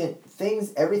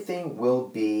 everything will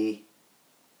be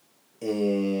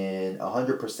in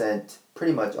 100%,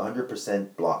 pretty much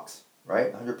 100% blocks,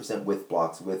 right? 100% width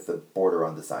blocks with the border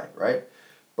on the side, right?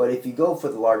 But if you go for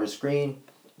the larger screen,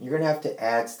 you're going to have to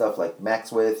add stuff like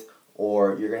max width,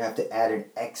 or you're going to have to add an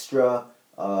extra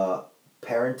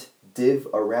parent div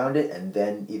around it and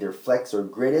then either flex or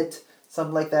grid it,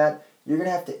 something like that. You're going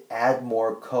to have to add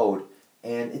more code,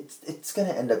 and it's going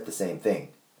to end up the same thing,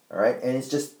 all right? And it's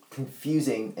just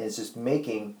confusing, and it's just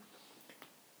making,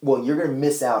 well, you're going to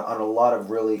miss out on a lot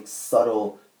of really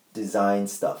subtle design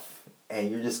stuff, and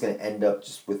you're just going to end up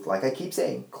just with, like I keep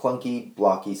saying, clunky,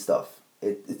 blocky stuff.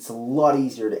 It's a lot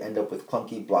easier to end up with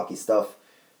clunky, blocky stuff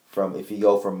if you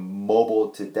go from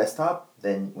mobile to desktop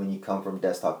than when you come from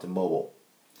desktop to mobile.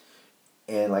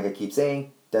 And like I keep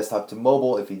saying, desktop to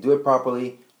mobile, if you do it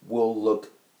properly, will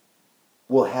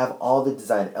have all the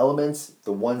design elements,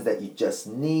 the ones that you just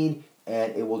need,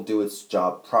 and it will do its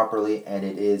job properly, and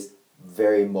it is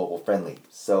very mobile friendly.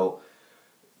 So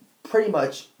pretty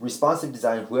much responsive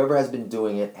design, whoever has been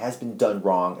doing it has been done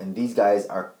wrong, and these guys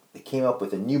they came up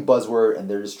with a new buzzword and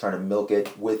they're just trying to milk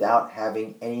it without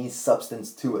having any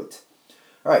substance to it.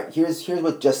 Alright, here's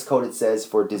what Just Coded says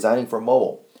for designing for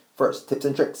mobile. First, tips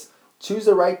and tricks. Choose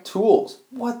the right tools.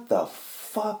 What the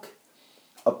fuck?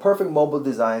 A perfect mobile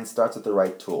design starts with the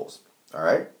right tools.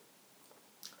 Alright?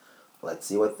 Let's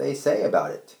see what they say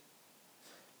about it.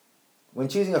 When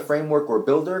choosing a framework or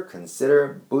builder,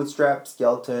 consider Bootstrap,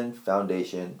 Skeleton,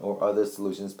 Foundation, or other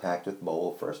solutions packed with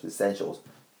mobile first essentials.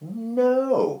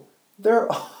 No,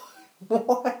 they're all,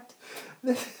 what?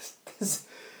 This.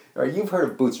 All right, you've heard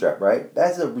of Bootstrap, right?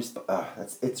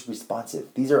 It's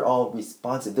responsive. These are all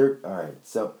responsive. All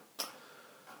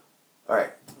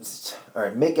right.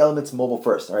 Make elements mobile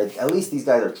first. All right, at least these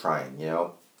guys are trying, you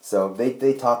know. So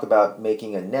they talk about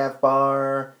making a nav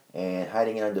bar and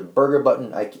hiding it under burger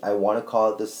button. I want to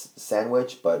call it this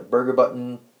sandwich, but burger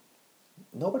button.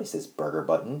 Nobody says burger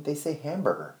button. They say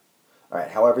hamburger.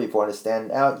 Alright, however, if you want to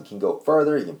stand out, you can go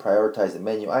further, you can prioritize the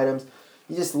menu items.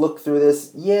 You just look through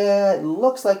this. Yeah, it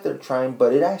looks like they're trying,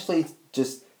 but it actually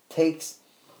just takes...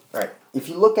 Alright, if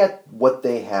you look at what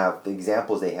they have, the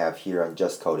examples they have here on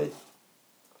Just Coded,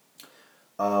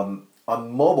 on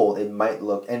mobile it might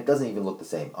look, and it doesn't even look the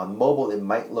same. On mobile it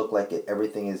might look like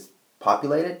everything is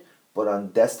populated, but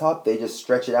on desktop they just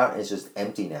stretch it out and it's just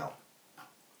empty now.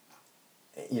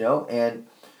 You know, and...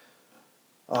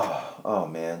 Oh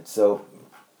man, so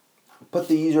put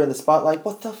the user in the spotlight.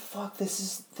 What the fuck?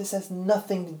 This has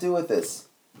nothing to do with this.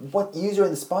 What user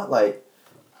in the spotlight?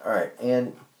 Alright,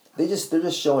 and they're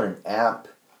just showing an app,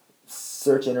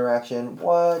 search interaction,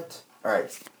 what?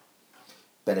 Alright.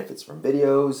 Benefits from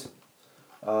videos.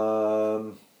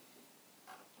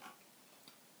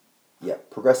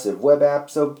 Progressive web app.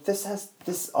 So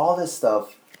all this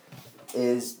stuff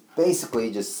is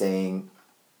basically just saying,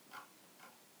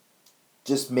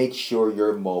 just make sure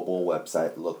your mobile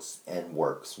website looks and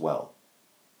works well.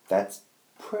 That's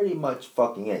pretty much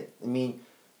fucking it. I mean,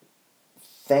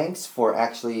 thanks for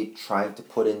actually trying to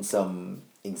put in some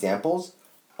examples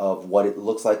of what it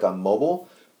looks like on mobile.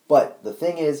 But the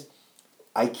thing is,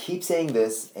 I keep saying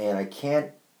this, and I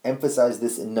can't emphasize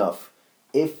this enough.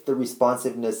 If the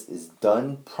responsiveness is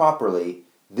done properly,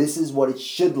 this is what it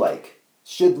should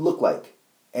look like,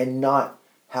 and not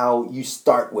how you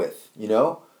start with, you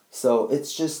know? So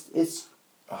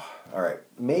alright,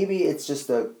 maybe it's just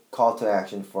a call to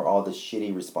action for all the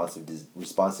shitty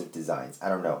responsive designs. I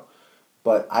don't know.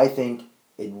 But I think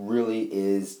It really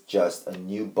is just a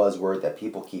new buzzword that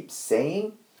people keep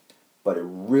saying, but it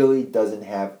really doesn't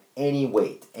have any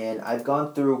weight. And I've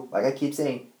gone through, like I keep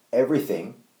saying,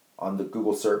 everything on the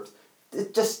Google search.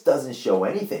 It just doesn't show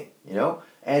anything, you know?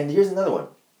 And here's another one.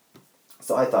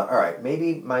 So I thought, all right,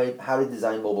 maybe my how to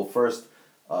design mobile first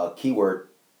keyword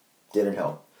didn't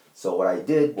help. So what I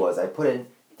did was I put in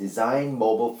design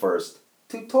mobile first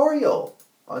tutorial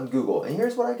on Google. And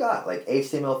here's what I got, like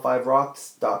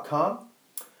html5rocks.com,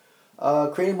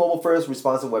 creating mobile first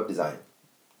responsive web design.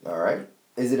 All right.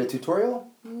 Is it a tutorial?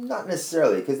 Not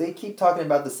necessarily, because they keep talking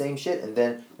about the same shit, and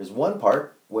then there's one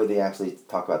part where they actually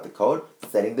talk about the code,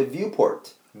 setting the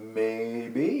viewport.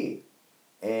 Maybe.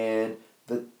 And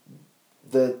the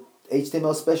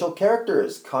HTML special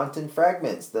characters, content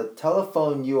fragments, the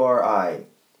telephone URI,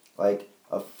 like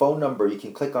a phone number, you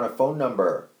can click on a phone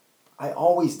number. I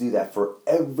always do that for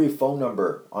every phone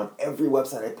number on every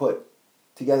website I put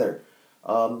together.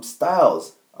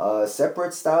 Styles,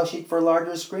 separate style sheet for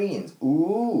larger screens.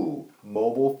 Ooh,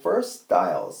 mobile first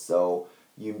styles. So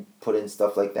you put in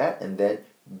stuff like that and then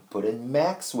put in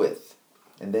max width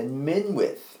and then min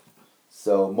width.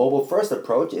 So mobile first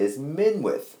approach is min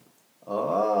width.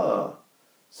 Ah,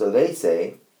 so they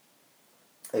say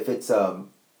if it's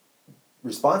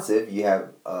responsive, you have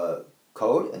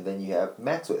code and then you have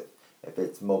max width. If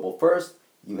it's mobile first,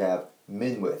 you have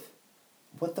min width.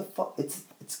 What the fuck? It's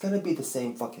gonna be the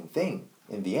same fucking thing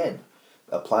in the end.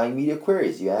 Applying media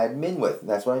queries, you add min width.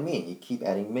 That's what I mean. You keep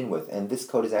adding min width, and this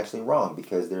code is actually wrong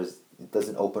because it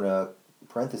doesn't open a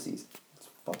parentheses. It's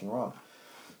fucking wrong.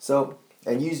 So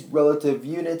and use relative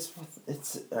units.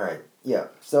 It's all right. Yeah.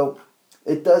 So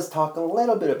it does talk a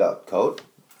little bit about code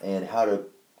and how to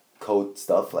code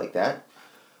stuff like that.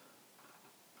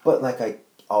 But like I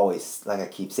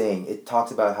keep saying, it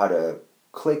talks about how to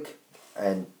click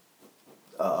and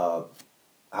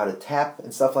how to tap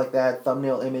and stuff like that,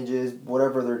 thumbnail images,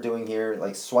 whatever they're doing here,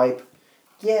 like swipe.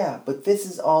 Yeah, but this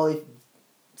is all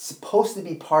supposed to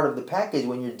be part of the package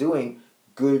when you're doing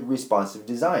good responsive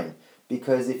design.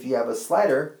 Because if you have a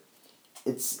slider,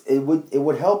 it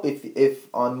would help if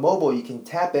on mobile you can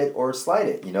tap it or slide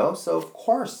it, you know? So of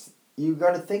course you're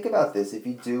going to think about this if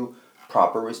you do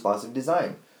proper responsive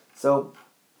design. So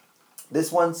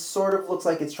this one sort of looks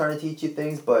like it's trying to teach you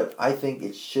things, but I think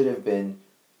it should have been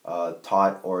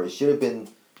taught, or it should have been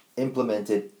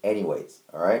implemented anyways.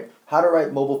 All right, how to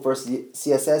write mobile first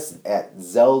CSS at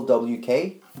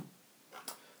ZellWK.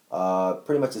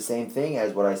 Pretty much the same thing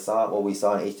as what we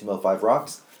saw in HTML5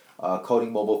 Rocks.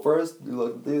 Coding mobile first,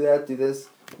 do that, do this.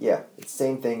 Yeah, it's the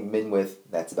same thing. Min width.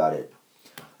 That's about it.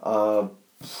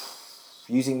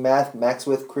 Using max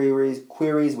width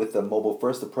queries with the mobile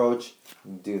first approach.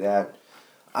 Do that.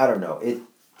 I don't know. It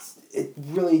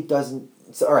really doesn't.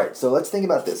 So, all right, so let's think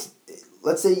about this.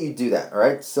 Let's say you do that, all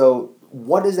right? So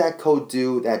what does that code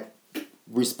do that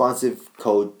responsive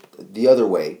code the other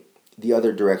way, the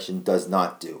other direction does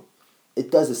not do?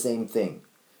 It does the same thing.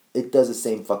 It does the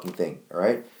same fucking thing, all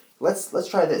right? Let's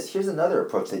try this. Here's another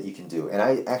approach that you can do. And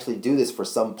I actually do this for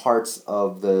some parts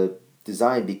of the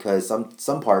design because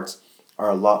some parts are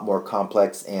a lot more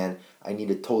complex and I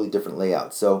need a totally different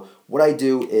layout. So what I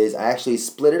do is I actually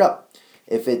split it up.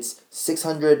 If it's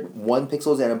 601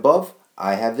 pixels and above,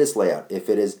 I have this layout. If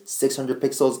it is 600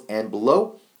 pixels and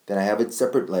below, then I have a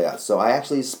separate layout. So I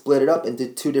actually split it up into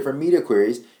two different media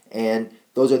queries, and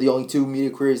those are the only two media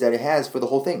queries that it has for the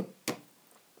whole thing.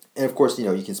 And of course,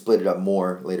 you can split it up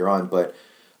more later on, but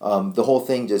the whole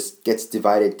thing just gets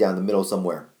divided down the middle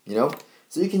somewhere,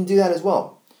 So you can do that as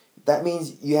well. That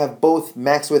means you have both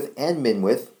max width and min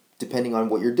width, depending on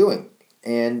what you're doing.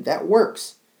 And that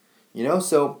works,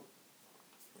 So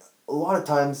a lot of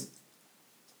times,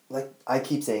 like I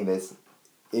keep saying this,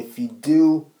 if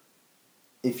you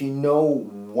know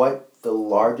what the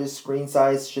largest screen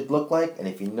size should look like, and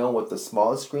if you know what the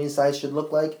smallest screen size should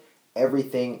look like,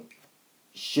 everything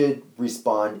should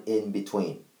respond in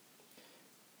between.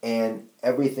 And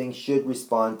everything should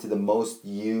respond to the most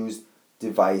used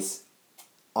device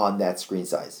on that screen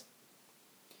size.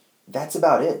 That's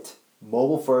about it.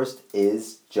 Mobile first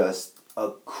is just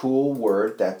a cool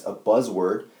word, that's a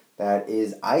buzzword, that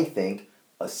is, I think,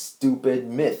 a stupid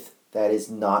myth that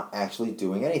is not actually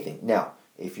doing anything. Now,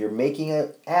 if you're making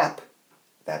an app,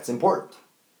 that's important.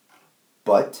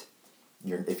 But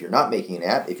if you're not making an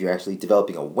app, if you're actually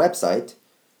developing a website,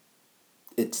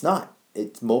 it's not.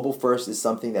 It's mobile first is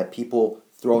something that people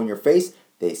throw in your face.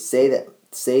 They say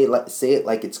it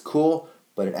like it's cool,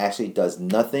 but it actually does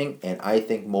nothing. And I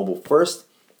think mobile first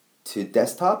to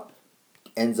desktop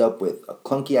ends up with a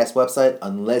clunky ass website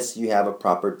unless you have a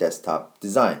proper desktop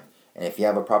design. And if you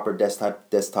have a proper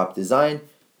desktop design,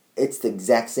 it's the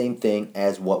exact same thing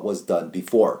as what was done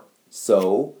before.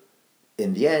 So,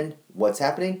 in the end, what's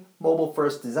happening? Mobile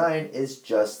first design is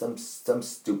just some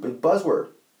stupid buzzword.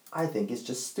 I think it's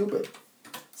just stupid.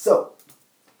 So,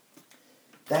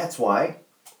 that's why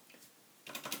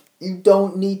you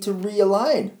don't need to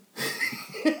realign.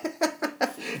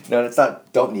 No, it's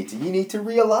not don't need to. You need to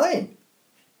realign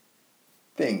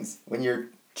things when you're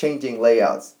changing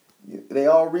layouts. They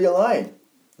all realign.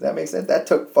 Does that make sense? That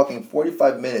took fucking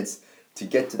 45 minutes to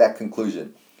get to that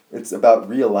conclusion. It's about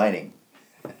realigning.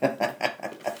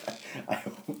 I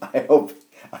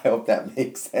hope that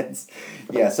makes sense.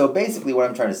 Yeah, so basically what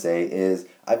I'm trying to say is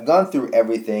I've gone through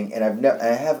everything and I'm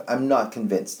not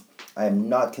convinced. I am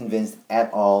not convinced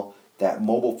at all that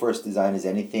mobile first design is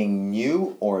anything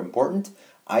new or important.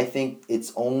 I think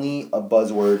it's only a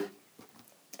buzzword,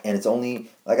 and it's only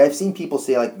like I've seen people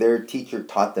say like their teacher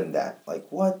taught them that. Like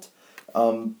what?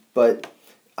 But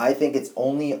I think it's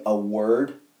only a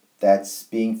word that's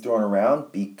being thrown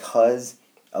around because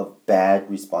of bad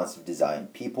responsive design.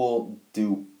 People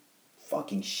do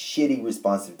fucking shitty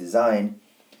responsive design,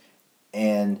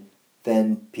 and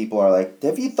then people are like,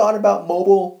 have you thought about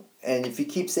mobile? And if you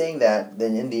keep saying that,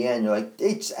 then in the end you're like,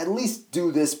 hey, just at least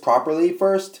do this properly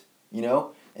first, you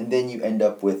know? And then you end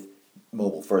up with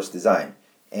mobile first design.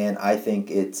 And I think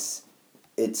it's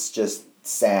just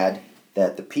sad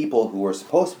that the people who are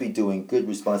supposed to be doing good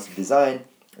responsive design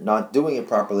are not doing it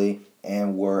properly,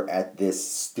 and we're at this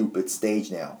stupid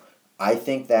stage now. I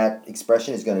think that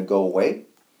expression is going to go away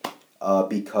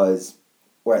because,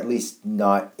 or at least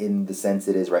not in the sense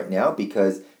it is right now,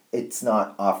 because it's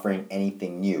not offering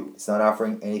anything new. It's not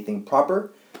offering anything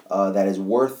proper that is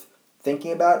worth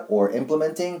thinking about or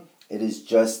implementing. It is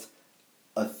just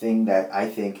a thing that I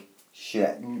think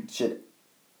should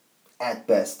at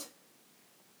best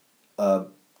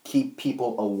keep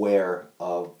people aware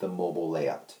of the mobile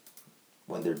layout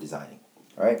when they're designing.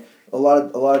 All right, a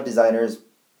lot of designers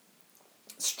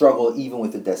struggle even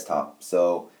with the desktop.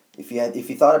 So if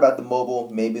you thought about the mobile,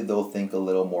 maybe they'll think a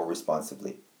little more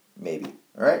responsively. Maybe.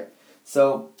 All right.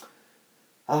 So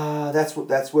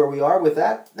that's where we are with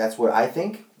that. That's what I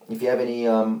think. If you have any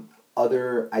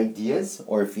other ideas,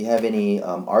 or if you have any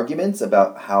arguments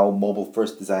about how mobile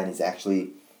first design is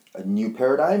actually a new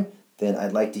paradigm, then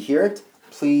I'd like to hear it.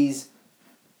 Please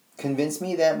convince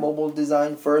me that mobile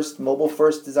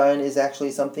first design is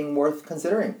actually something worth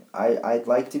considering. I'd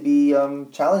like to be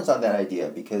challenged on that idea,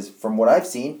 because from what I've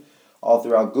seen all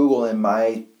throughout Google and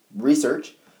my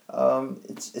research,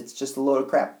 it's just a load of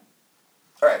crap.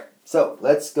 All right, so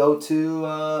let's go to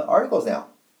articles now.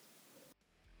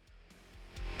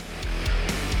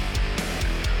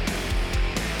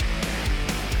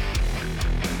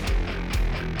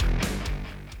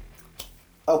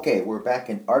 Okay, we're back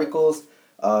in articles.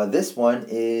 This one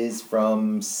is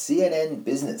from CNN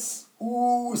Business.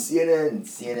 Ooh,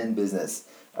 CNN Business.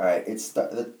 All right,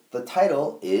 the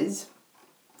title is.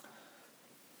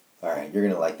 All right, you're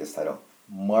gonna like this title.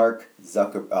 Mark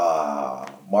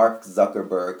Zuckerberg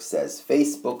says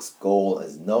Facebook's goal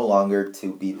is no longer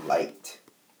to be liked.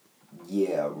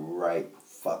 Yeah, right.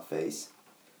 Fuckface.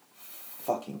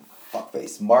 Fucking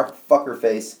fuckface. Mark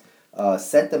Fuckerface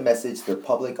sent a message to the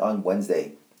public on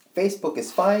Wednesday. Facebook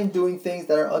is fine doing things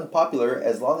that are unpopular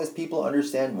as long as people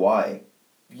understand why.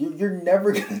 You're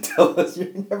never going to tell us,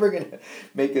 you're never going to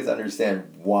make us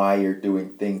understand why you're doing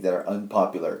things that are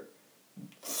unpopular.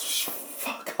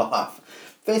 Fuck off.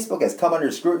 Facebook has come under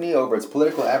scrutiny over its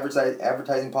political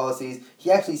advertising policies.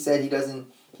 He actually said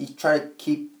he's trying to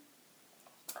keep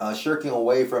shirking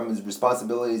away from his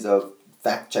responsibilities of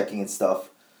fact-checking and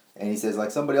stuff. And he says,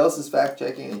 like, somebody else is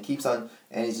fact-checking, and keeps on,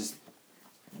 and he's just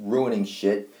ruining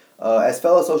shit. As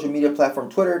fellow social media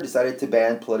platform Twitter decided to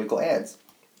ban political ads.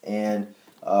 And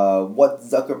what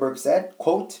Zuckerberg said,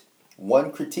 quote,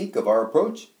 one critique of our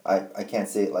approach, I can't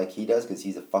say it like he does because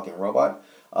he's a fucking robot.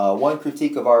 One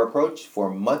critique of our approach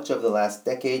for much of the last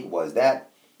decade was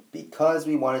that because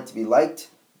we wanted to be liked,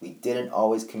 we didn't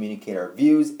always communicate our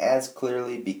views as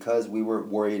clearly because we were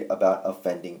worried about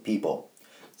offending people.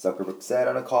 Zuckerberg said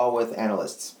on a call with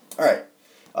analysts. All right.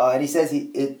 And he says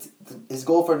his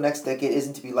goal for the next decade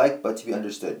isn't to be liked, but to be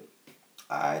understood.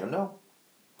 I don't know.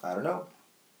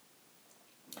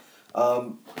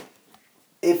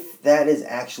 If that is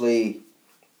actually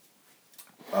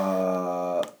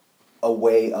a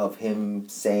way of him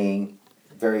saying,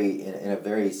 in a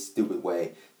very stupid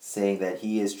way, saying that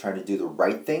he is trying to do the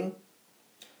right thing,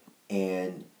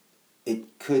 and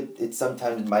it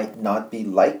sometimes might not be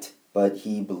liked, but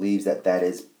he believes that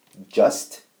is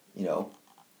just,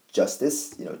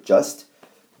 justice, just,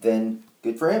 then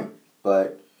good for him.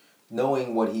 But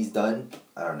knowing what he's done,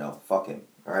 I don't know. Fuck him.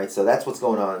 All right, so that's what's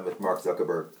going on with Mark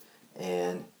Zuckerberg,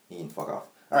 and he can fuck off.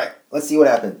 All right, let's see what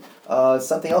happened.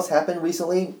 Something else happened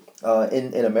recently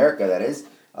in America. That is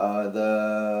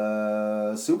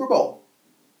the Super Bowl.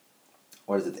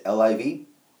 What is it? LIV?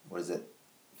 What is it?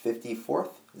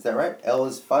 54th? Is that right? L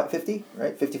is 50,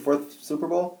 right? 54th Super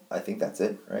Bowl. I think that's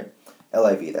it, right?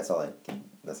 LIV. That's all I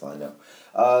know.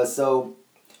 So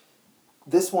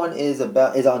this one is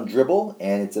on Dribble,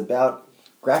 and it's about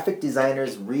graphic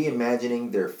designers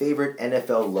reimagining their favorite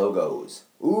NFL logos.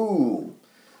 Ooh.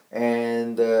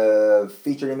 And the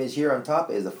featured image here on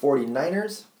top is the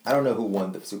 49ers. I don't know who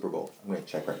won the Super Bowl. I'm going to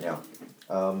check right now.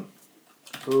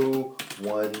 Who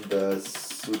won the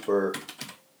Super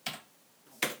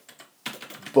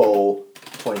Bowl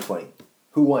 2020?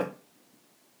 Who won?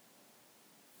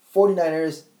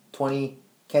 49ers 20,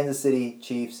 Kansas City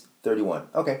Chiefs 31.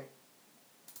 Okay.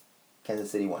 Kansas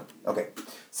City won. Okay.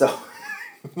 So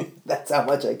that's how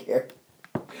much I care.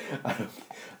 I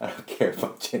don't care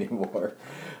much anymore.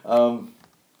 I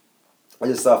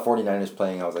just saw 49ers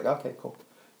playing. I was like, okay, cool.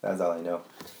 That's all I know.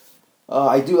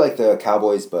 I do like the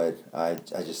Cowboys, but I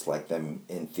just like them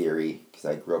in theory because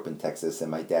I grew up in Texas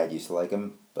and my dad used to like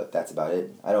them. But that's about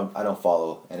it. I don't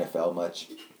follow NFL much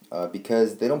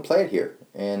because they don't play it here,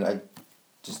 and I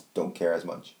just don't care as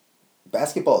much.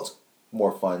 Basketball is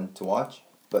more fun to watch,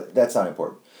 but that's not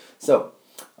important. So,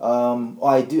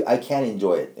 I can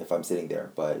enjoy it if I'm sitting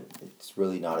there, but it's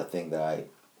really not a thing that I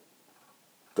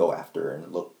go after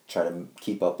and try to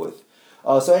keep up with.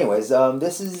 So anyways,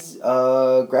 this is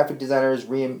graphic designers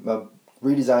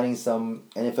redesigning some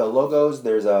NFL logos.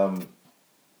 There's an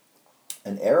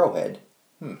arrowhead.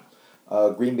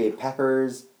 Green Bay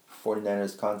Packers,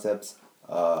 49ers Concepts,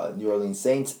 New Orleans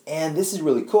Saints, and this is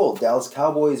really cool. Dallas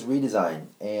Cowboys redesign,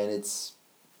 and it's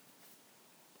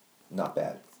not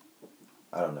bad.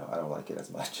 I don't know. I don't like it as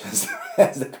much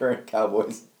as the current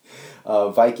Cowboys.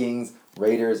 Vikings,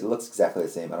 Raiders, it looks exactly the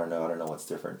same. I don't know what's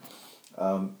different.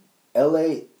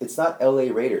 LA, it's not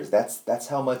LA Raiders. That's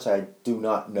how much I do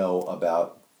not know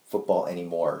about football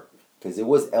anymore. Because it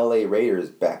was LA Raiders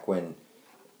back when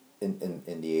in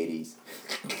the 80s.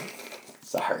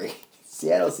 Sorry.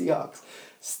 Seattle Seahawks.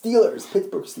 Steelers,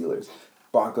 Pittsburgh Steelers,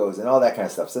 Broncos, and all that kind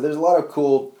of stuff. So there's a lot of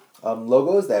cool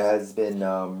logos that has been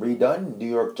redone. New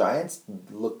York Giants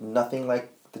look nothing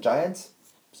like the Giants.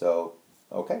 So,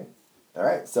 okay. All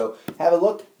right. So have a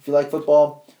look if you like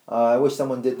football. I wish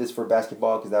someone did this for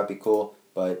basketball because that would be cool.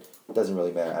 But it doesn't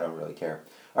really matter. I don't really care.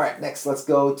 All right. Next, let's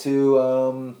go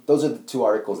to... those are the two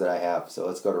articles that I have. So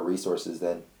let's go to resources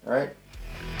then. All right.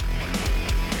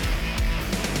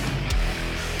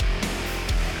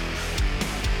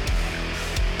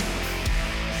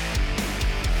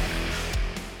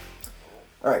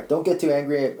 All right, don't get too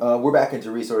angry. We're back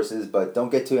into resources, but don't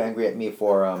get too angry at me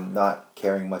for not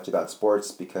caring much about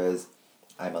sports because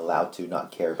I'm allowed to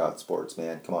not care about sports,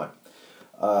 man. Come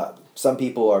on. Some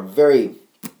people are very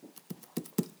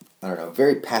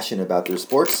passionate about their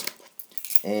sports,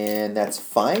 and that's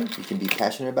fine. You can be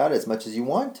passionate about it as much as you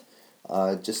want.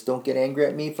 Just don't get angry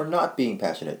at me for not being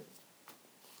passionate.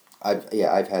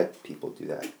 I've had people do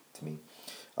that to me.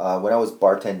 When I was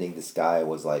bartending, this guy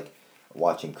was like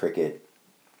watching cricket.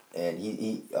 And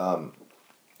he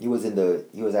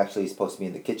was actually supposed to be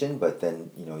in the kitchen, but then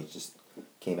he just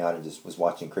came out and just was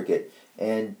watching cricket.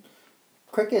 And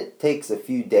cricket takes a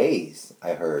few days,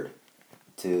 I heard,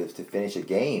 to finish a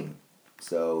game.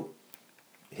 So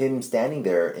him standing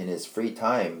there in his free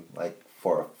time, like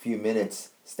for a few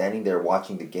minutes, standing there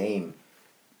watching the game,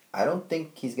 I don't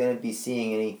think he's gonna be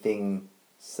seeing anything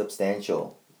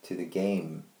substantial to the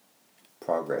game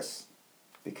progress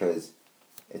because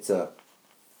it's a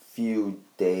few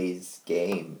days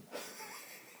game.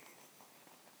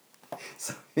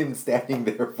 So him standing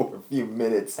there for a few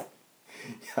minutes,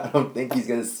 I don't think he's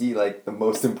gonna see like the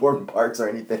most important parts or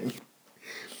anything.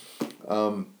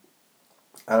 I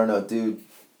don't know. Do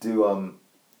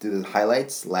the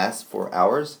highlights last for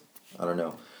hours? I don't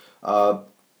know.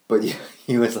 But yeah,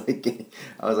 he was like,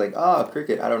 I was like,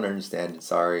 cricket. I don't understand.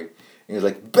 Sorry. And he was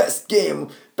like, best game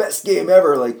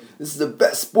ever. Like this is the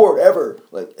best sport ever.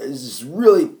 Like it's just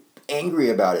really angry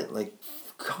about it. Like,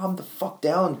 calm the fuck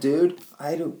down, dude.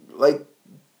 I don't like.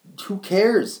 Who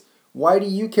cares? Why do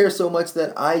you care so much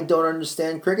that I don't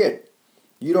understand cricket?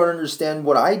 You don't understand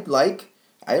what I like.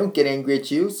 I don't get angry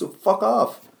at you, so fuck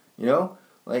off.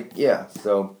 Like yeah.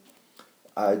 So,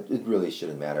 it really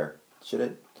shouldn't matter, should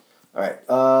it? All right.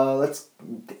 Let's.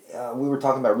 We were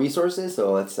talking about resources,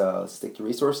 so let's stick to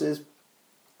resources.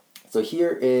 So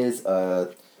here is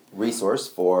a resource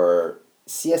for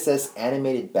CSS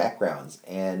animated backgrounds,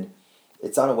 and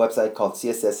It's on a website called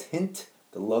CSS Hint.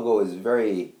 The logo is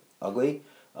very ugly.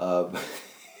 Now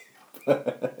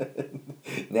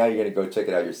you're gonna go check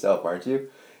it out yourself, aren't you?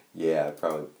 Yeah,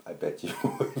 probably. I bet you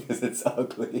would, because it's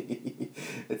ugly.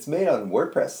 It's made on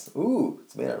WordPress. Ooh,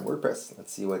 it's made on WordPress.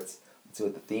 Let's see what the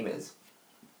theme is.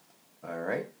 All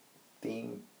right,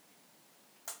 theme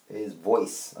is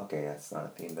voice. Okay, that's not a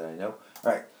theme that I know.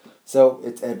 All right, so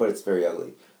but it's very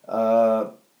ugly.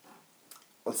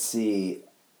 Let's see.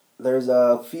 There's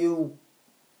a few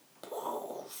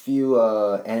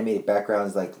animated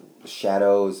backgrounds like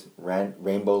shadows,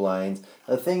 rainbow lines.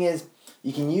 The thing is,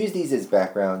 you can use these as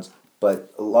backgrounds,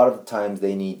 but a lot of the times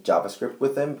they need JavaScript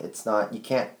with them. You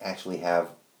can't actually have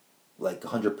like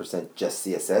 100% just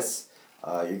CSS.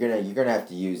 You're gonna have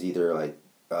to use either like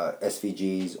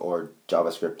SVGs or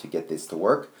JavaScript to get this to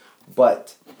work.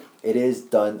 But it is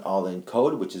done all in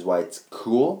code, which is why it's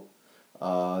cool.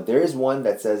 There is one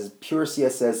that says pure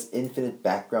CSS infinite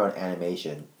background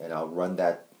animation, and I'll run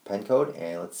that pen code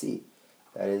and let's see.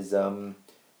 That is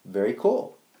very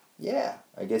cool. Yeah,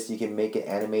 I guess you can make it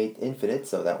animate infinite,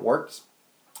 so that works.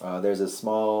 There's a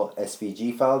small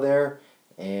SVG file there,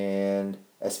 and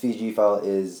SVG file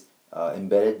is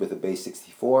embedded with a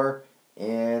base64,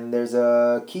 and there's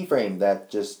a keyframe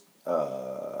that just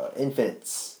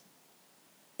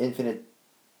infinite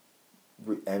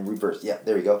and reverse. Yeah,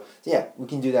 there we go. So yeah, we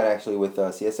can do that actually with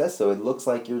CSS, so it looks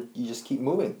like you just keep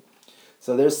moving.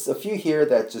 So there's a few here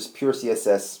that's just pure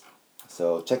CSS,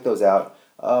 so check those out.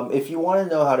 If you want to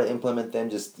know how to implement them,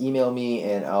 just email me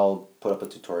and I'll put up a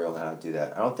tutorial on how to do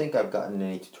that. I don't think I've gotten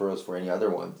any tutorials for any other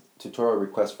ones, tutorial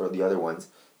requests for the other ones,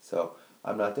 so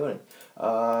I'm not doing it.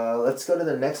 Let's go to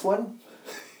the next one.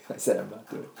 I said I'm not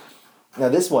doing it. Now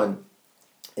this one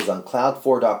is on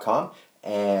cloud4.com,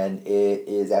 and it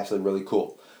is actually really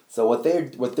cool. So what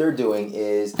they're doing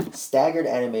is staggered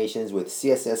animations with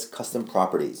CSS custom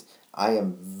properties. I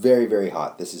am very, very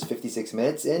hot. This is 56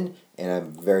 minutes in, and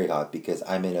I'm very hot because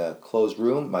I'm in a closed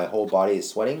room. My whole body is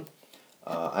sweating.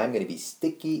 I'm going to be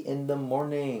sticky in the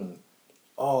morning.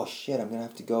 Oh, shit, I'm going to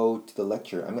have to go to the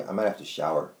lecture. I might have to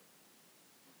shower.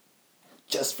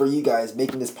 Just for you guys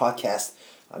making this podcast,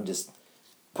 I'm just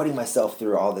putting myself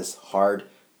through all this hot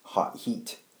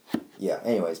heat. Yeah,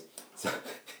 anyways, so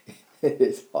it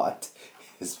is hot.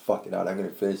 It's fucking hot. I'm going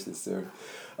to finish this soon.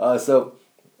 So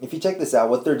if you check this out,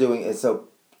 what they're doing is, so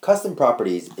custom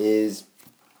properties is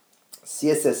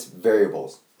CSS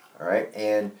variables, all right?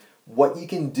 And what you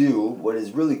can do, what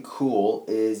is really cool,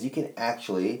 is you can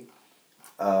actually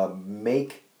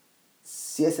make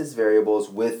CSS variables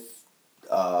with,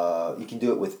 you can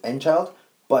do it with nth child,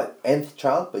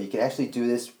 but you can actually do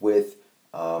this with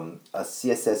a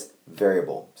CSS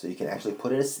variable. So you can actually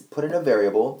put in a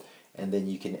variable, and then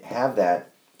you can have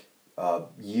that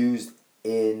used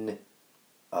in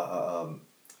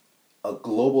a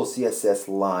global CSS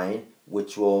line,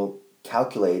 which will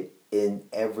calculate in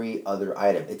every other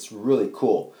item. It's really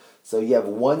cool. So you have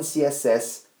one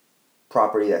CSS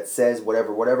property that says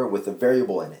whatever with a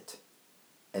variable in it.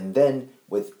 And then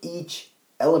with each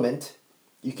element,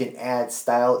 you can add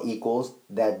style equals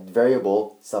that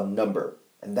variable some number.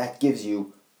 And that gives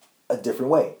you a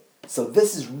different way. So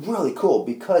this is really cool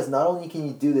because not only can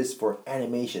you do this for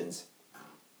animations,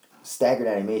 staggered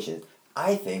animations,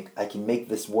 I think I can make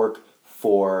this work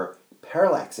for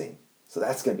parallaxing. So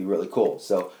that's going to be really cool.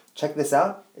 So check this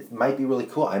out. It might be really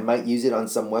cool. I might use it on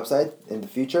some website in the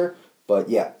future. But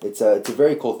yeah, it's a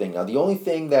very cool thing. Now the only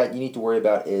thing that you need to worry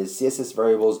about is CSS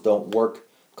variables don't work,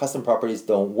 custom properties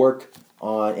don't work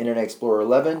on Internet Explorer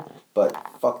 11. But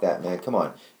fuck that, man. Come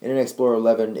on. Internet Explorer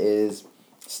 11 is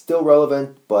still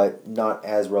relevant, but not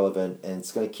as relevant. And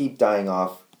it's going to keep dying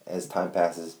off as time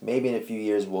passes. Maybe in a few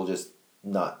years we'll just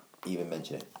not even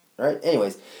mention it. All right.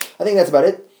 Anyways, I think that's about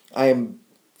it. I am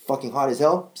fucking hot as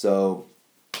hell, so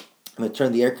I'm gonna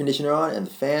turn the air conditioner on and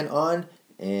the fan on,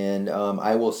 and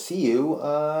I will see you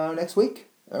next week.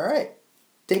 All right.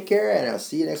 Take care, and I'll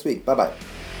see you next week. Bye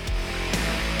bye.